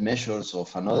target measures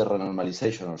of another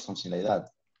renormalization or something like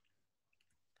that.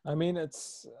 I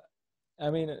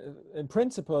mean, in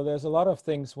principle, there's a lot of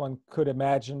things one could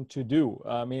imagine to do.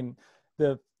 I mean,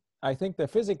 I think the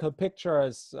physical picture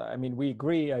is, I mean, we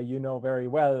agree, you know very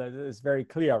well, it is very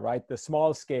clear, right? The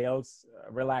small scales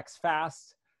relax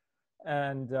fast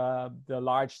and the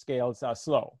large scales are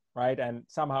slow, right? And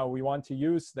somehow we want to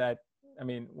use that. I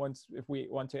mean, if we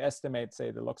want to estimate,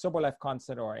 say, the Log-Sobolev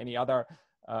constant or any other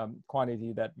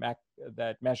quantity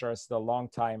that measures the long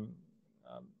time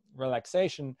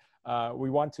relaxation,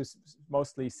 we want to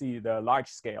mostly see the large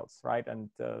scales, right? And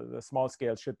the small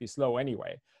scales should be slow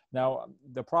anyway. Now,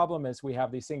 the problem is we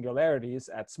have these singularities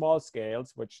at small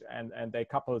scales, which and they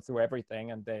couple through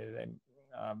everything, and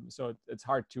so it's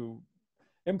hard to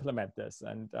implement this.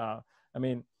 And I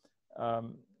mean,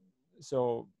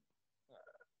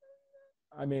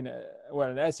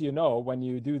 well, as you know, when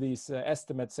you do these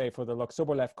estimates, say for the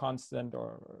Log-Sobolev constant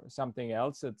or something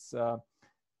else,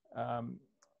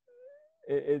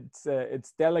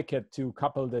 it's delicate to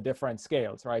couple the different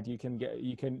scales, right? You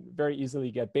can very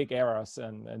easily get big errors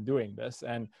in doing this,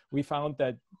 and we found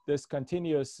that this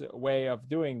continuous way of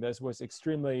doing this was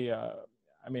extremely.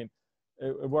 I mean,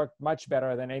 it worked much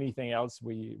better than anything else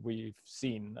we've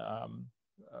seen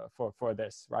for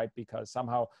this, right? Because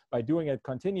somehow by doing it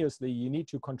continuously, you need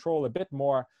to control a bit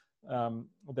more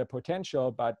the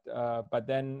potential, but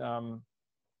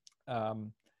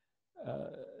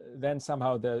then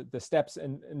somehow the steps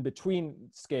in between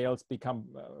scales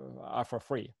are for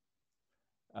free.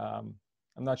 I'm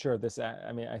not sure if this,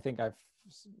 I mean, I think I've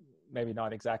maybe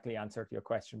not exactly answered your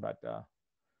question, but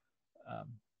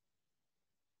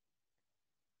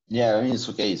yeah, I mean, it's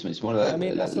okay. It's more like, I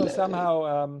mean, so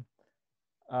somehow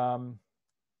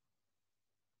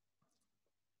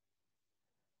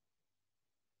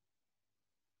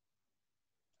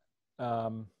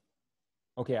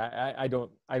okay, I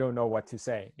don't know what to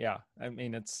say. Yeah, I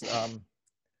mean, it's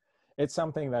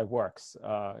something that works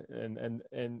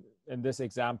in this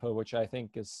example, which I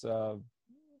think is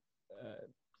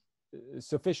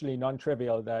sufficiently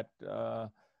non-trivial that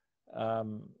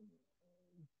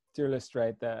to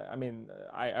illustrate that. I mean,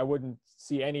 I wouldn't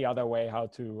see any other way how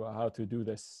to do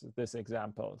this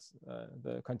example,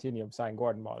 the continuum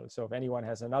Sine-Gordon model. So if anyone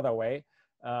has another way,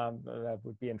 that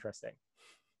would be interesting.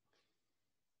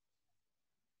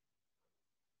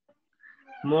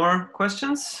 More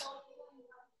questions?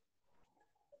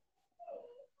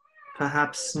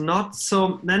 Perhaps not.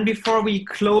 So then before we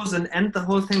close and end the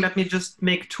whole thing, let me just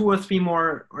make 2 or 3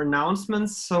 more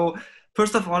announcements. So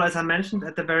first of all, as I mentioned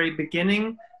at the very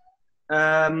beginning, we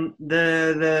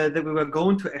were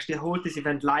going to actually hold this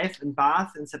event live in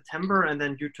Bath in September, and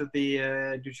then due to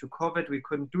COVID, we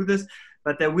couldn't do this.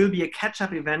 But there will be a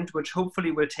catch-up event, which hopefully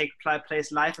will take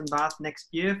place live in Bath next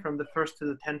year from the 1st to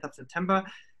the 10th of September.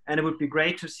 And it would be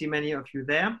great to see many of you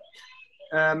there.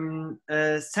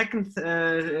 Second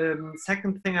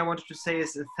thing I wanted to say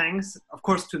is thanks, of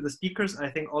course, to the speakers.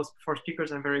 I think all 4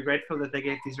 speakers, I'm very grateful that they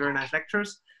gave these very nice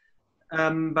lectures.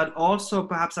 But also,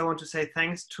 perhaps I want to say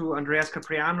thanks to Andreas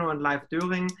Capriano and Leif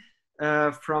Döring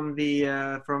from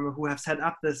who have set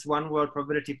up this One World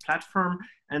Probability platform,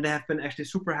 and they have been actually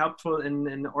super helpful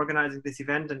in organizing this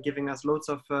event and giving us loads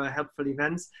of helpful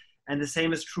events. And the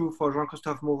same is true for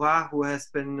Jean-Christophe Morat, who has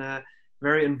been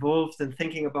very involved in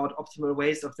thinking about optimal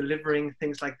ways of delivering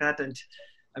things like that. And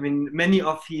I mean, many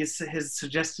of his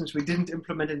suggestions we didn't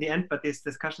implement in the end, but these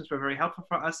discussions were very helpful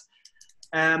for us.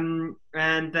 And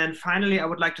then finally, I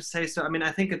would like to say, so I mean,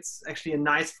 I think it's actually a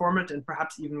nice format and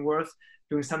perhaps even worth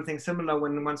doing something similar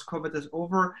once COVID is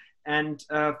over. And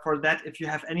for that, if you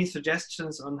have any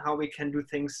suggestions on how we can do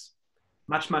things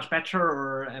much better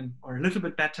or a little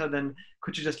bit better, then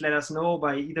could you just let us know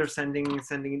by either sending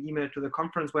an email to the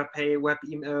conference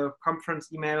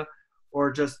conference email,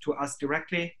 or just to us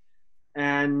directly.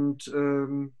 And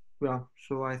yeah,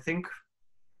 so I think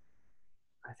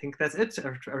that's it,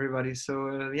 everybody.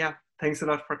 So yeah, thanks a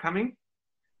lot for coming.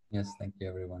 Yes, thank you,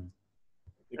 everyone.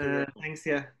 Thanks,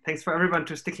 yeah, thanks for everyone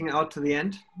to sticking out to the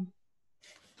end.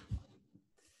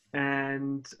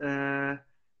 And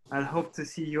I hope to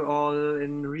see you all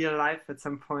in real life at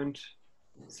some point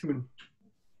soon.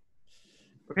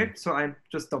 Okay, so I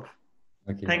just stop.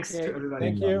 Okay. Thanks to everybody.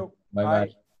 Thank you.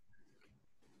 Bye-bye.